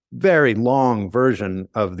very long version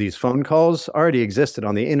of these phone calls already existed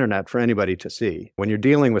on the internet for anybody to see. When you're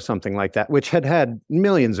dealing with something like that, which had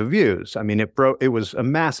millions of views, I mean, it was a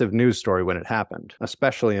massive news story when it happened,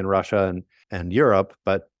 especially in Russia and Europe,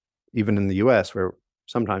 but even in the US, where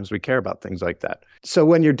sometimes we care about things like that. So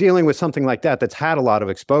when you're dealing with something like that that's had a lot of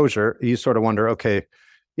exposure, you sort of wonder, okay,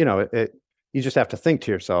 you just have to think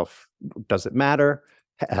to yourself, does it matter?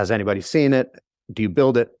 Has anybody seen it? Do you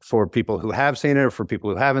build it for people who have seen it or for people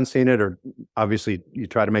who haven't seen it? Or obviously you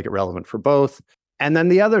try to make it relevant for both. And then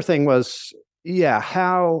the other thing was,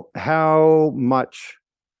 how much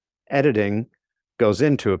editing goes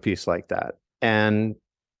into a piece like that? And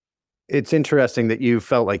it's interesting that you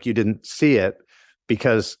felt like you didn't see it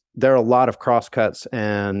because there are a lot of crosscuts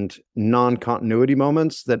and non-continuity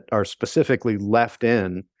moments that are specifically left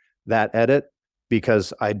in that edit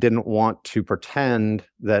because I didn't want to pretend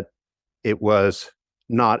that it was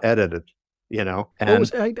not edited,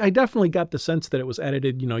 And I definitely got the sense that it was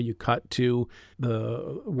edited. You cut to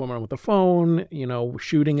the woman with the phone,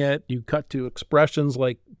 shooting it. You cut to expressions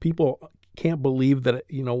like people can't believe that,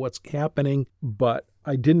 what's happening. But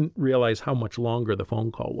I didn't realize how much longer the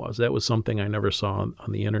phone call was. That was something I never saw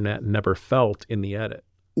on the internet and never felt in the edit.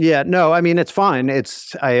 Yeah, no, I mean, it's fine.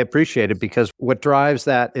 I appreciate it because what drives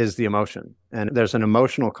that is the emotion. And there's an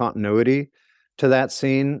emotional continuity to that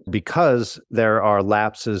scene because there are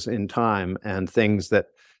lapses in time and things that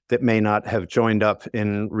may not have joined up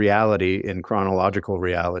in reality, in chronological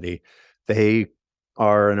reality. They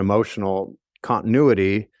are an emotional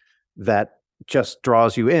continuity that just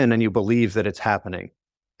draws you in and you believe that it's happening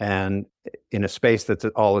and in a space that's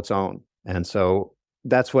all its own. And so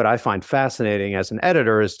that's what I find fascinating as an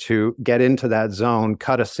editor is to get into that zone,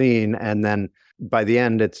 cut a scene, and then by the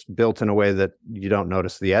end, it's built in a way that you don't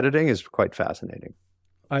notice the editing is quite fascinating.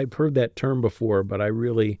 I've heard that term before, but I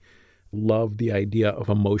really love the idea of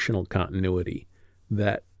emotional continuity,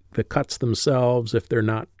 that the cuts themselves, if they're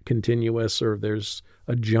not continuous or there's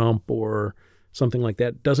a jump or something like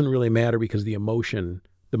that, doesn't really matter because the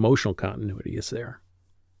emotional continuity is there.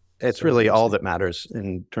 It's really all that matters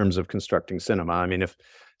in terms of constructing cinema. I mean, if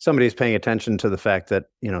somebody's paying attention to the fact that,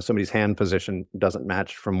 somebody's hand position doesn't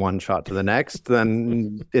match from one shot to the next,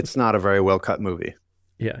 then it's not a very well cut movie.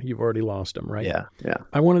 Yeah, you've already lost them, right? Yeah.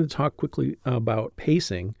 I wanted to talk quickly about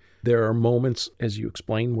pacing. There are moments, as you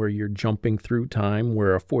explained, where you're jumping through time,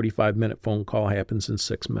 where a 45-minute phone call happens in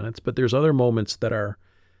 6 minutes. But there's other moments that are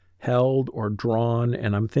held or drawn.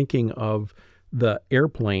 And I'm thinking of the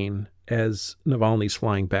airplane as Navalny's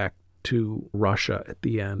flying back to Russia at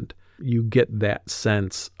the end. You get that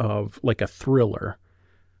sense of like a thriller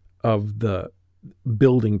of the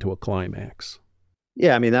building to a climax.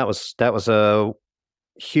 Yeah, I mean, that was a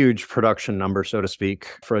huge production number, so to speak,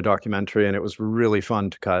 for a documentary, and it was really fun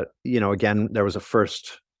to cut. Again, there was a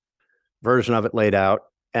first version of it laid out,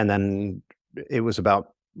 and then it was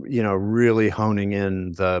about really honing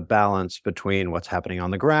in the balance between what's happening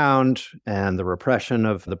on the ground and the repression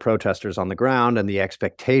of the protesters on the ground and the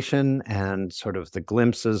expectation and sort of the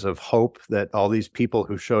glimpses of hope that all these people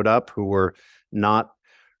who showed up, who were not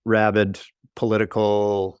rabid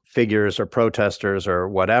political figures or protesters or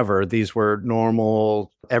whatever, these were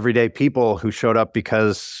normal, everyday people who showed up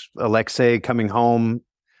because Alexei coming home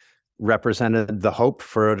represented the hope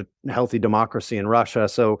for a healthy democracy in Russia.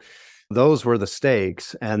 So those were the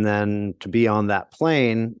stakes. And then to be on that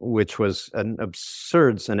plane, which was an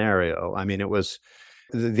absurd scenario. I mean, it was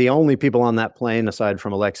the only people on that plane, aside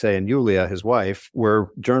from Alexei and Yulia, his wife,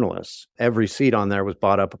 were journalists. Every seat on there was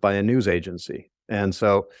bought up by a news agency. And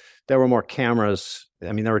so there were more cameras.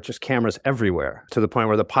 I mean, there were just cameras everywhere, to the point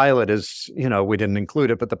where the pilot is, we didn't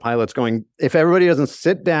include it, but the pilot's going, if everybody doesn't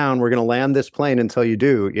sit down, we're going to land this plane until you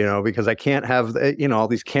do, because I can't have, all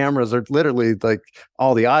these cameras are literally like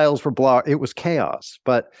all the aisles were blocked. It was chaos.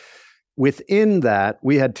 But within that,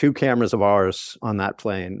 we had 2 cameras of ours on that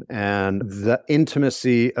plane, and the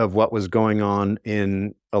intimacy of what was going on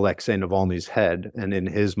in Alexei Navalny's head and in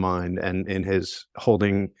his mind and in his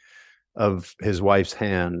holding of his wife's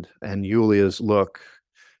hand and Yulia's look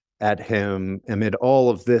at him amid all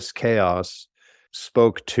of this chaos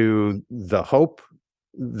spoke to the hope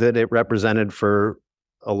that it represented for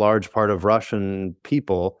a large part of Russian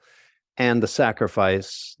people and the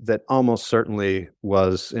sacrifice that almost certainly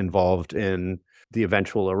was involved in the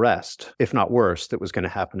eventual arrest, if not worse, that was going to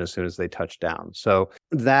happen as soon as they touched down. So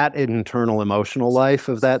that internal emotional life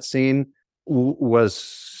of that scene was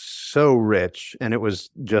so rich, and it was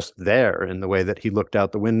just there in the way that he looked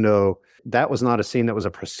out the window. That was not a scene that was a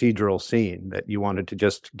procedural scene that you wanted to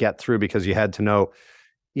just get through because you had to know,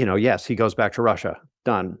 yes, he goes back to Russia,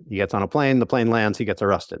 done. He gets on a plane, the plane lands, he gets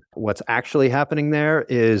arrested. What's actually happening there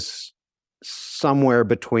is somewhere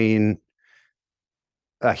between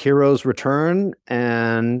a hero's return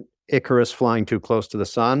and Icarus flying too close to the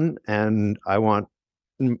sun. And I want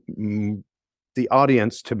the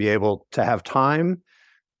audience to be able to have time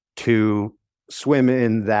to swim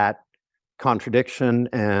in that contradiction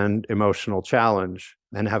and emotional challenge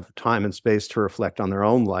and have time and space to reflect on their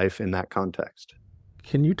own life in that context.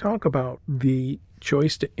 Can you talk about the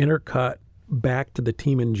choice to intercut back to the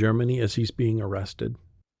team in Germany as he's being arrested?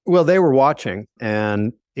 Well, they were watching,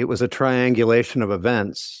 and it was a triangulation of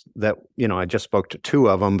events that, I just spoke to 2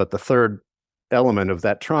 of them, but the third element of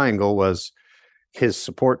that triangle was his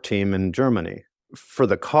support team in Germany for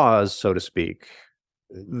the cause, so to speak.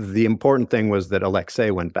 The important thing was that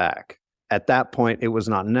Alexei went back. At that point, it was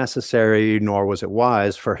not necessary, nor was it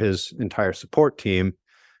wise for his entire support team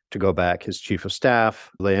to go back. His chief of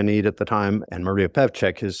staff, Leonid at the time, and Maria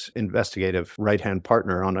Pevchek, his investigative right-hand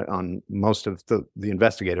partner on most of the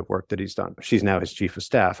investigative work that he's done. She's now his chief of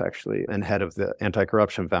staff, actually, and head of the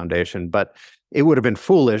Anti-Corruption Foundation. But it would have been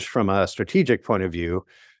foolish from a strategic point of view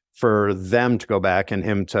for them to go back and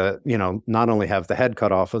him to, not only have the head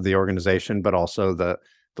cut off of the organization, but also the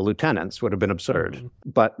lieutenants. Would have been absurd. Mm-hmm.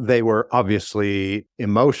 But they were obviously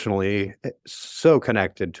emotionally so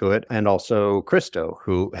connected to it. And also Christo,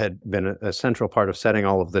 who had been a central part of setting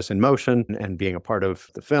all of this in motion and being a part of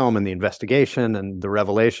the film and the investigation and the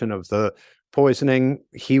revelation of the poisoning.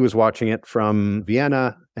 He was watching it from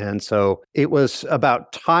Vienna. And so it was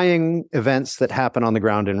about tying events that happen on the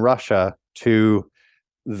ground in Russia to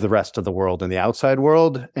the rest of the world and the outside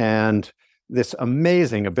world, and this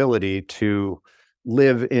amazing ability to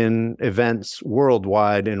live in events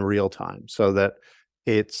worldwide in real time, so that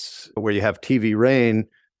it's where you have TV Rain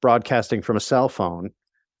broadcasting from a cell phone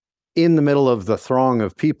in the middle of the throng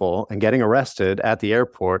of people and getting arrested at the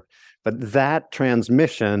airport, but that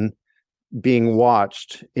transmission being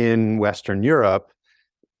watched in Western Europe.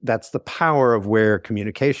 That's the power of where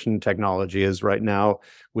communication technology is right now,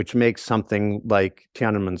 which makes something like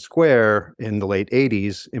Tiananmen Square in the late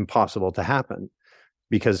 80s impossible to happen,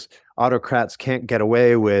 because autocrats can't get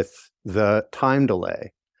away with the time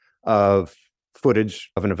delay of footage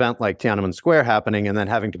of an event like Tiananmen Square happening and then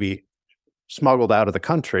having to be smuggled out of the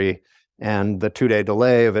country, and the 2-day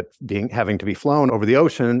delay of it having to be flown over the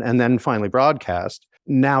ocean and then finally broadcast.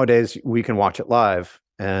 Nowadays, we can watch it live.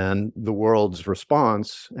 And the world's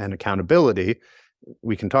response and accountability,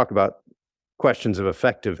 we can talk about questions of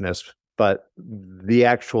effectiveness, but the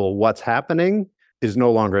actual what's happening is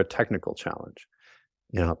no longer a technical challenge.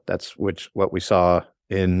 That's what we saw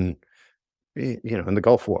in the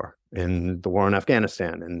Gulf War, in the war in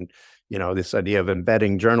Afghanistan, and this idea of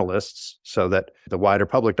embedding journalists so that the wider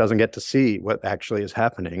public doesn't get to see what actually is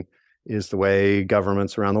happening is the way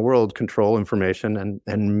governments around the world control information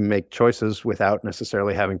and make choices without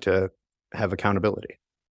necessarily having to have accountability.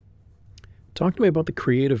 Talk to me about the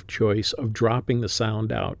creative choice of dropping the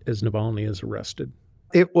sound out as Navalny is arrested.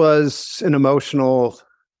 It was an emotional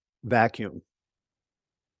vacuum.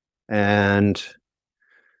 And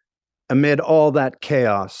amid all that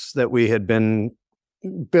chaos that we had been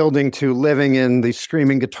building to, living in, these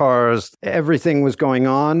screaming guitars, everything was going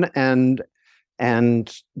on, and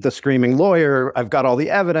the screaming lawyer, I've got all the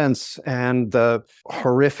evidence, and the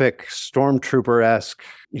horrific stormtrooper-esque,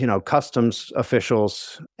 customs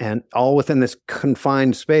officials, and all within this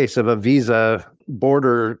confined space of a visa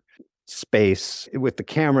border space with the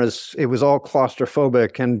cameras. It was all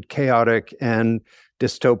claustrophobic and chaotic and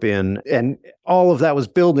dystopian. And all of that was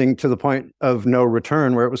building to the point of no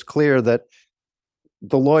return, where it was clear that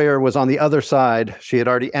the lawyer was on the other side. She had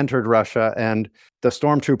already entered Russia, and the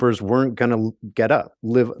stormtroopers weren't going to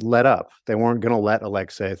let up. They weren't going to let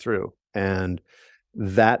Alexei through. And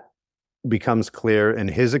that becomes clear in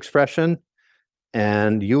his expression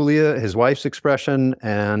and Yulia, his wife's expression.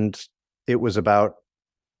 And it was about,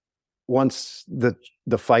 once the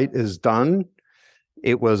fight is done,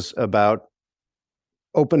 it was about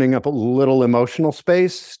opening up a little emotional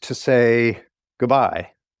space to say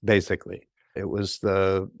goodbye, basically. It was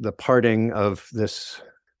the parting of this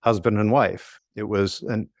husband and wife. It was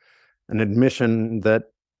an admission that,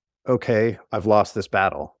 okay, I've lost this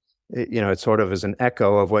battle. It sort of is an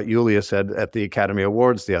echo of what Yulia said at the Academy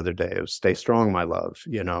Awards the other day. It was, "Stay strong, my love."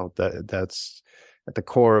 That's at the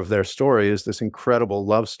core of their story, is this incredible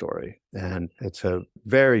love story. And it's a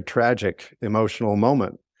very tragic, emotional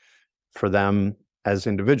moment for them as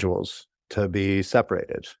individuals to be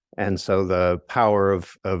separated. And so the power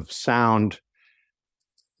of sound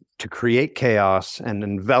to create chaos and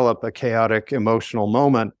envelop a chaotic emotional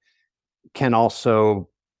moment can also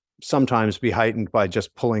sometimes be heightened by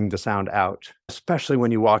just pulling the sound out. Especially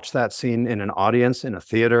when you watch that scene in an audience, in a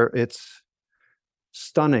theater, it's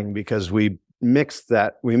stunning, because we mixed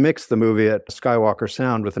the movie at Skywalker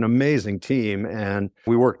Sound with an amazing team, and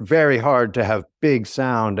we worked very hard to have big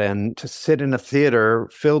sound, and to sit in a theater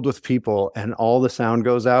filled with people and all the sound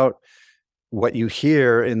goes out. What you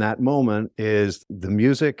hear in that moment is the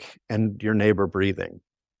music and your neighbor breathing,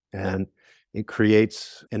 and it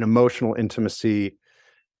creates an emotional intimacy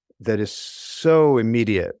that is so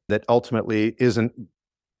immediate that ultimately isn't,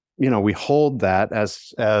 we hold that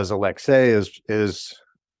as Alexei is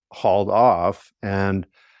hauled off, and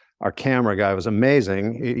our camera guy was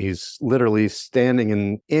amazing. He's literally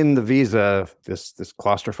standing in the visa, this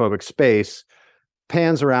claustrophobic space,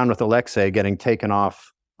 pans around with Alexei getting taken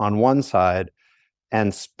off on one side,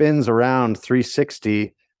 and spins around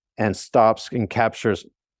 360 and stops and captures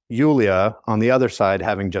Yulia on the other side,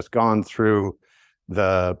 having just gone through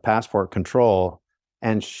the passport control,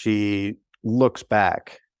 and she looks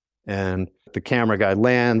back, and the camera guy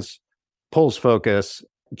lands, pulls focus,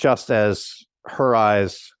 just as her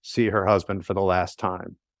eyes see her husband for the last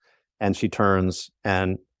time. And she turns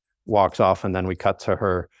and walks off, and then we cut to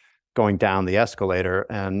her going down the escalator,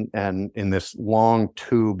 and in this long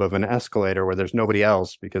tube of an escalator where there's nobody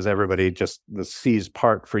else, because everybody just the seas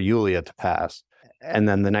part for Yulia to pass. And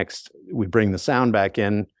then we bring the sound back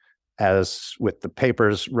in, as with the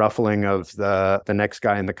papers ruffling of the next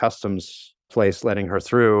guy in the customs place letting her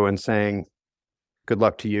through and saying, "Good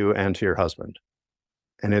luck to you and to your husband."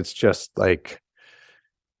 And it's just like,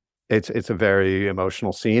 it's a very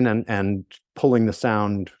emotional scene, and pulling the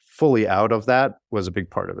sound fully out of that was a big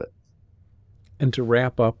part of it. And to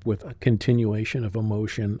wrap up with a continuation of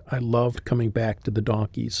emotion, I loved coming back to the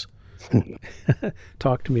donkeys.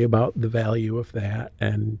 Talk to me about the value of that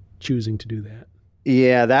and choosing to do that.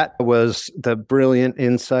 Yeah, that was the brilliant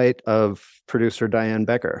insight of producer Diane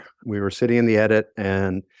Becker. We were sitting in the edit,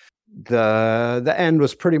 and the end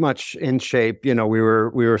was pretty much in shape. We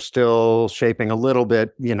were still shaping a little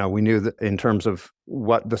bit. We knew that in terms of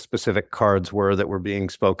what the specific cards were that were being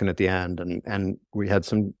spoken at the end, and we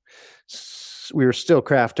were still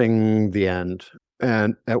crafting the end.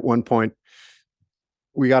 And at one point,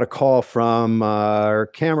 we got a call from our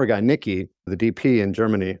camera guy, Nikki, the DP in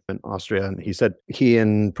Germany and Austria. And he said he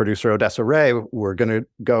and producer Odessa Ray were going to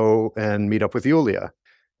go and meet up with Yulia.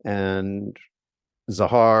 And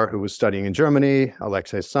Zahar, who was studying in Germany,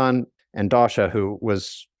 Alexei's son, and Dasha, who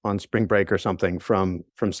was on spring break or something from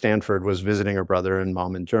Stanford was visiting her brother and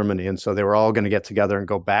mom in Germany. And so they were all going to get together and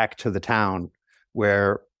go back to the town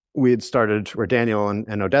where where Daniel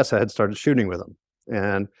and Odessa had started shooting with them.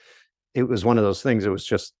 And it was one of those things. It was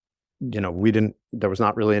just, there was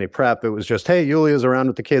not really any prep. It was just, hey, Yulia's around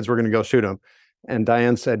with the kids. We're going to go shoot him. And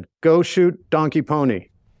Diane said, go shoot Donkey Pony.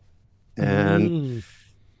 And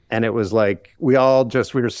it was like, we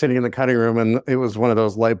were sitting in the cutting room, and it was one of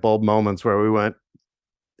those light bulb moments where we went,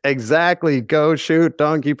 exactly, go shoot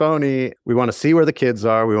Donkey Pony. We want to see where the kids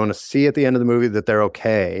are. We want to see at the end of the movie that they're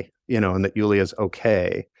okay, and that Yulia's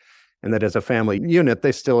okay. And that as a family unit,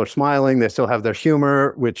 they still are smiling. They still have their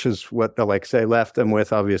humor, which is what Alexei left them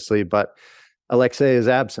with, obviously. But Alexei is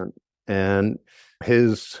absent. And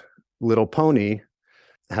his little pony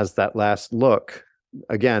has that last look.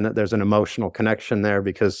 Again, there's an emotional connection there,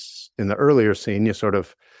 because in the earlier scene, you sort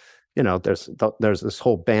of, there's this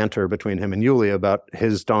whole banter between him and Yulia about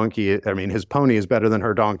his donkey. I mean, his pony is better than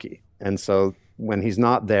her donkey. And so when he's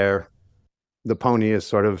not there, the pony is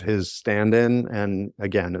sort of his stand-in. And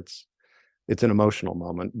again, it's an emotional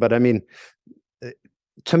moment. But I mean,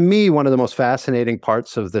 to me, one of the most fascinating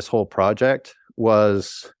parts of this whole project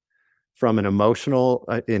was from an emotional,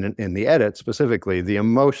 in the edit specifically, the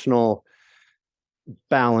emotional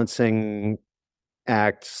balancing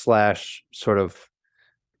act / sort of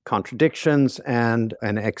contradictions and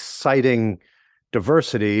an exciting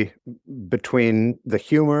diversity between the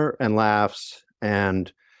humor and laughs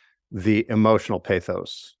and the emotional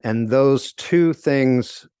pathos. And those two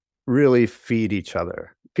things really feed each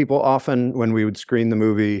other. People often, when we would screen the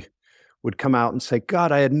movie, would come out and say,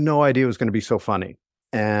 God, I had no idea it was going to be so funny.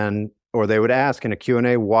 Or they would ask in a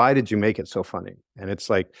Q&A, why did you make it so funny? And it's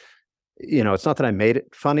like, it's not that I made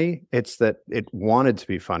it funny. It's that it wanted to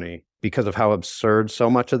be funny because of how absurd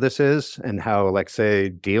so much of this is, and how Alexei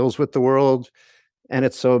deals with the world. And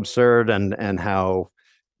it's so absurd, and how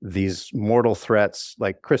these mortal threats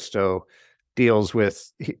like Christo deals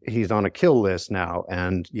with, he's on a kill list now,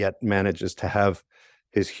 and yet manages to have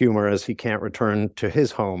his humor as he can't return to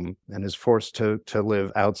his home and is forced to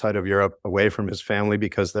live outside of Europe, away from his family,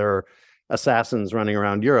 because there are assassins running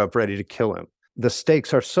around Europe ready to kill him. The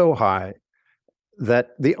stakes are so high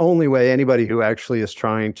that the only way anybody who actually is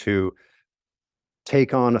trying to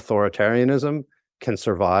take on authoritarianism can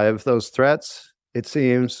survive those threats, it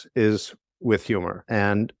seems, is with humor.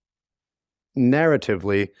 And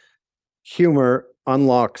narratively, humor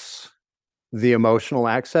unlocks the emotional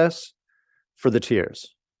access for the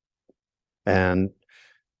tears. And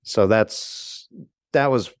so that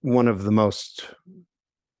was one of the most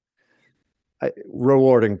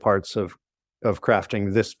rewarding parts of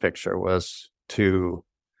crafting this picture, was to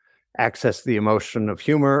access the emotion of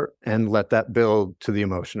humor and let that build to the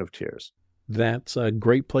emotion of tears. That's a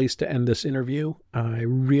great place to end this interview. I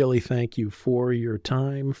really thank you for your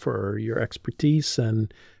time, for your expertise,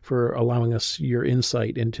 and for allowing us your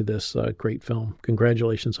insight into this great film.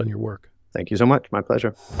 Congratulations on your work. Thank you so much. My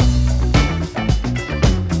pleasure.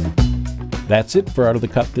 That's it for Out of the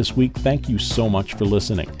Cut this week. Thank you so much for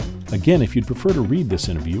listening. Again, if you'd prefer to read this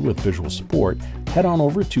interview with visual support, head on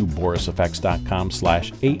over to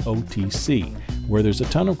borisfx.com/AOTC, where there's a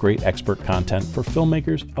ton of great expert content for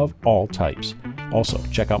filmmakers of all types. Also,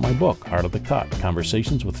 check out my book, Art of the Cut,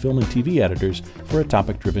 Conversations with Film and TV Editors, for a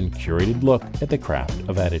topic-driven, curated look at the craft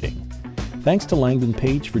of editing. Thanks to Langdon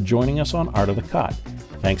Page for joining us on Art of the Cut.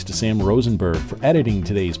 Thanks to Sam Rosenberg for editing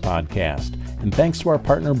today's podcast. And thanks to our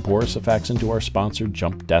partner Boris FX and to our sponsor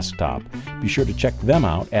Jump Desktop. Be sure to check them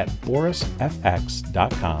out at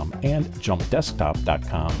borisfx.com and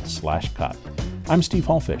jumpdesktop.com/cut. I'm Steve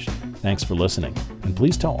Hallfish. Thanks for listening. And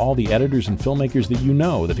please tell all the editors and filmmakers that you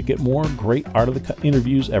know that to get more great Art of the Cut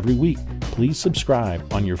interviews every week, please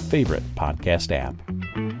subscribe on your favorite podcast app.